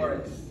interest,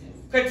 Lord.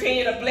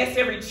 Continue to bless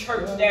every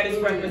church that is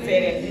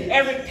represented,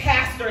 every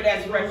pastor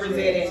that's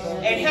represented,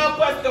 and help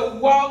us to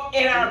walk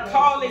in our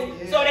calling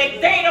so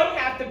that they don't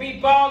have to be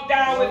bogged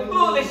down with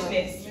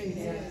foolishness.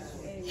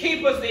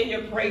 Keep us in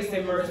your grace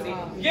and mercy.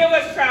 Give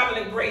us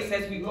traveling grace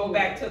as we go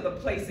back to the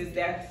places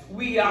that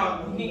we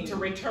need to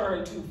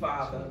return to,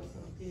 Father.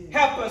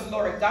 Help us,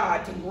 Lord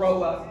God, to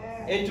grow up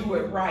and do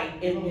it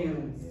right in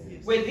you.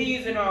 With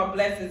these and all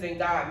blessings in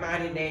God's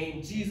mighty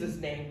name, Jesus'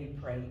 name we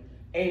pray.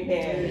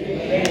 Amen.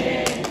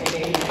 Amen. And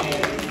amen.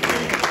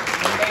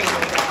 Thank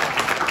you, God.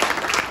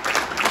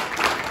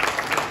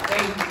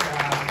 Thank you,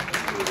 God.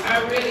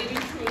 I really do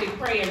truly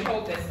pray and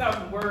hope that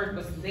some word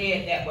was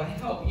said that will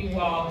help you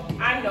all.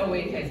 I know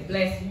it has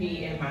blessed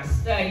me in my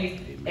studies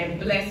and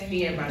blessed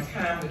me in my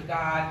time with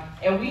God.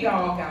 And we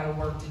all got a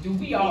work to do.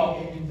 We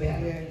all can do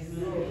better.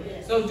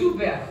 So do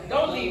better.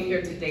 Don't leave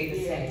here today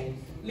the same.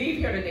 Leave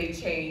here today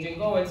change and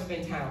go and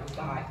spend time with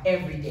God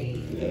every day.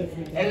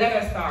 And let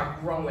us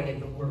start growing in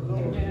the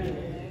Word.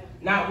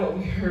 Not what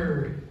we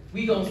heard.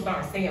 We're going to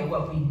start saying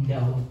what we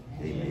know.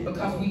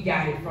 Because we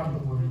got it from the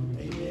Word.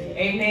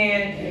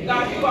 Amen.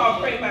 God, you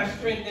all pray my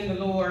strength in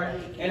the Lord.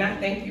 And I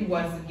thank you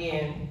once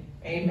again.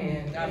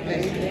 Amen. God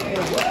bless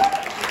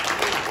you.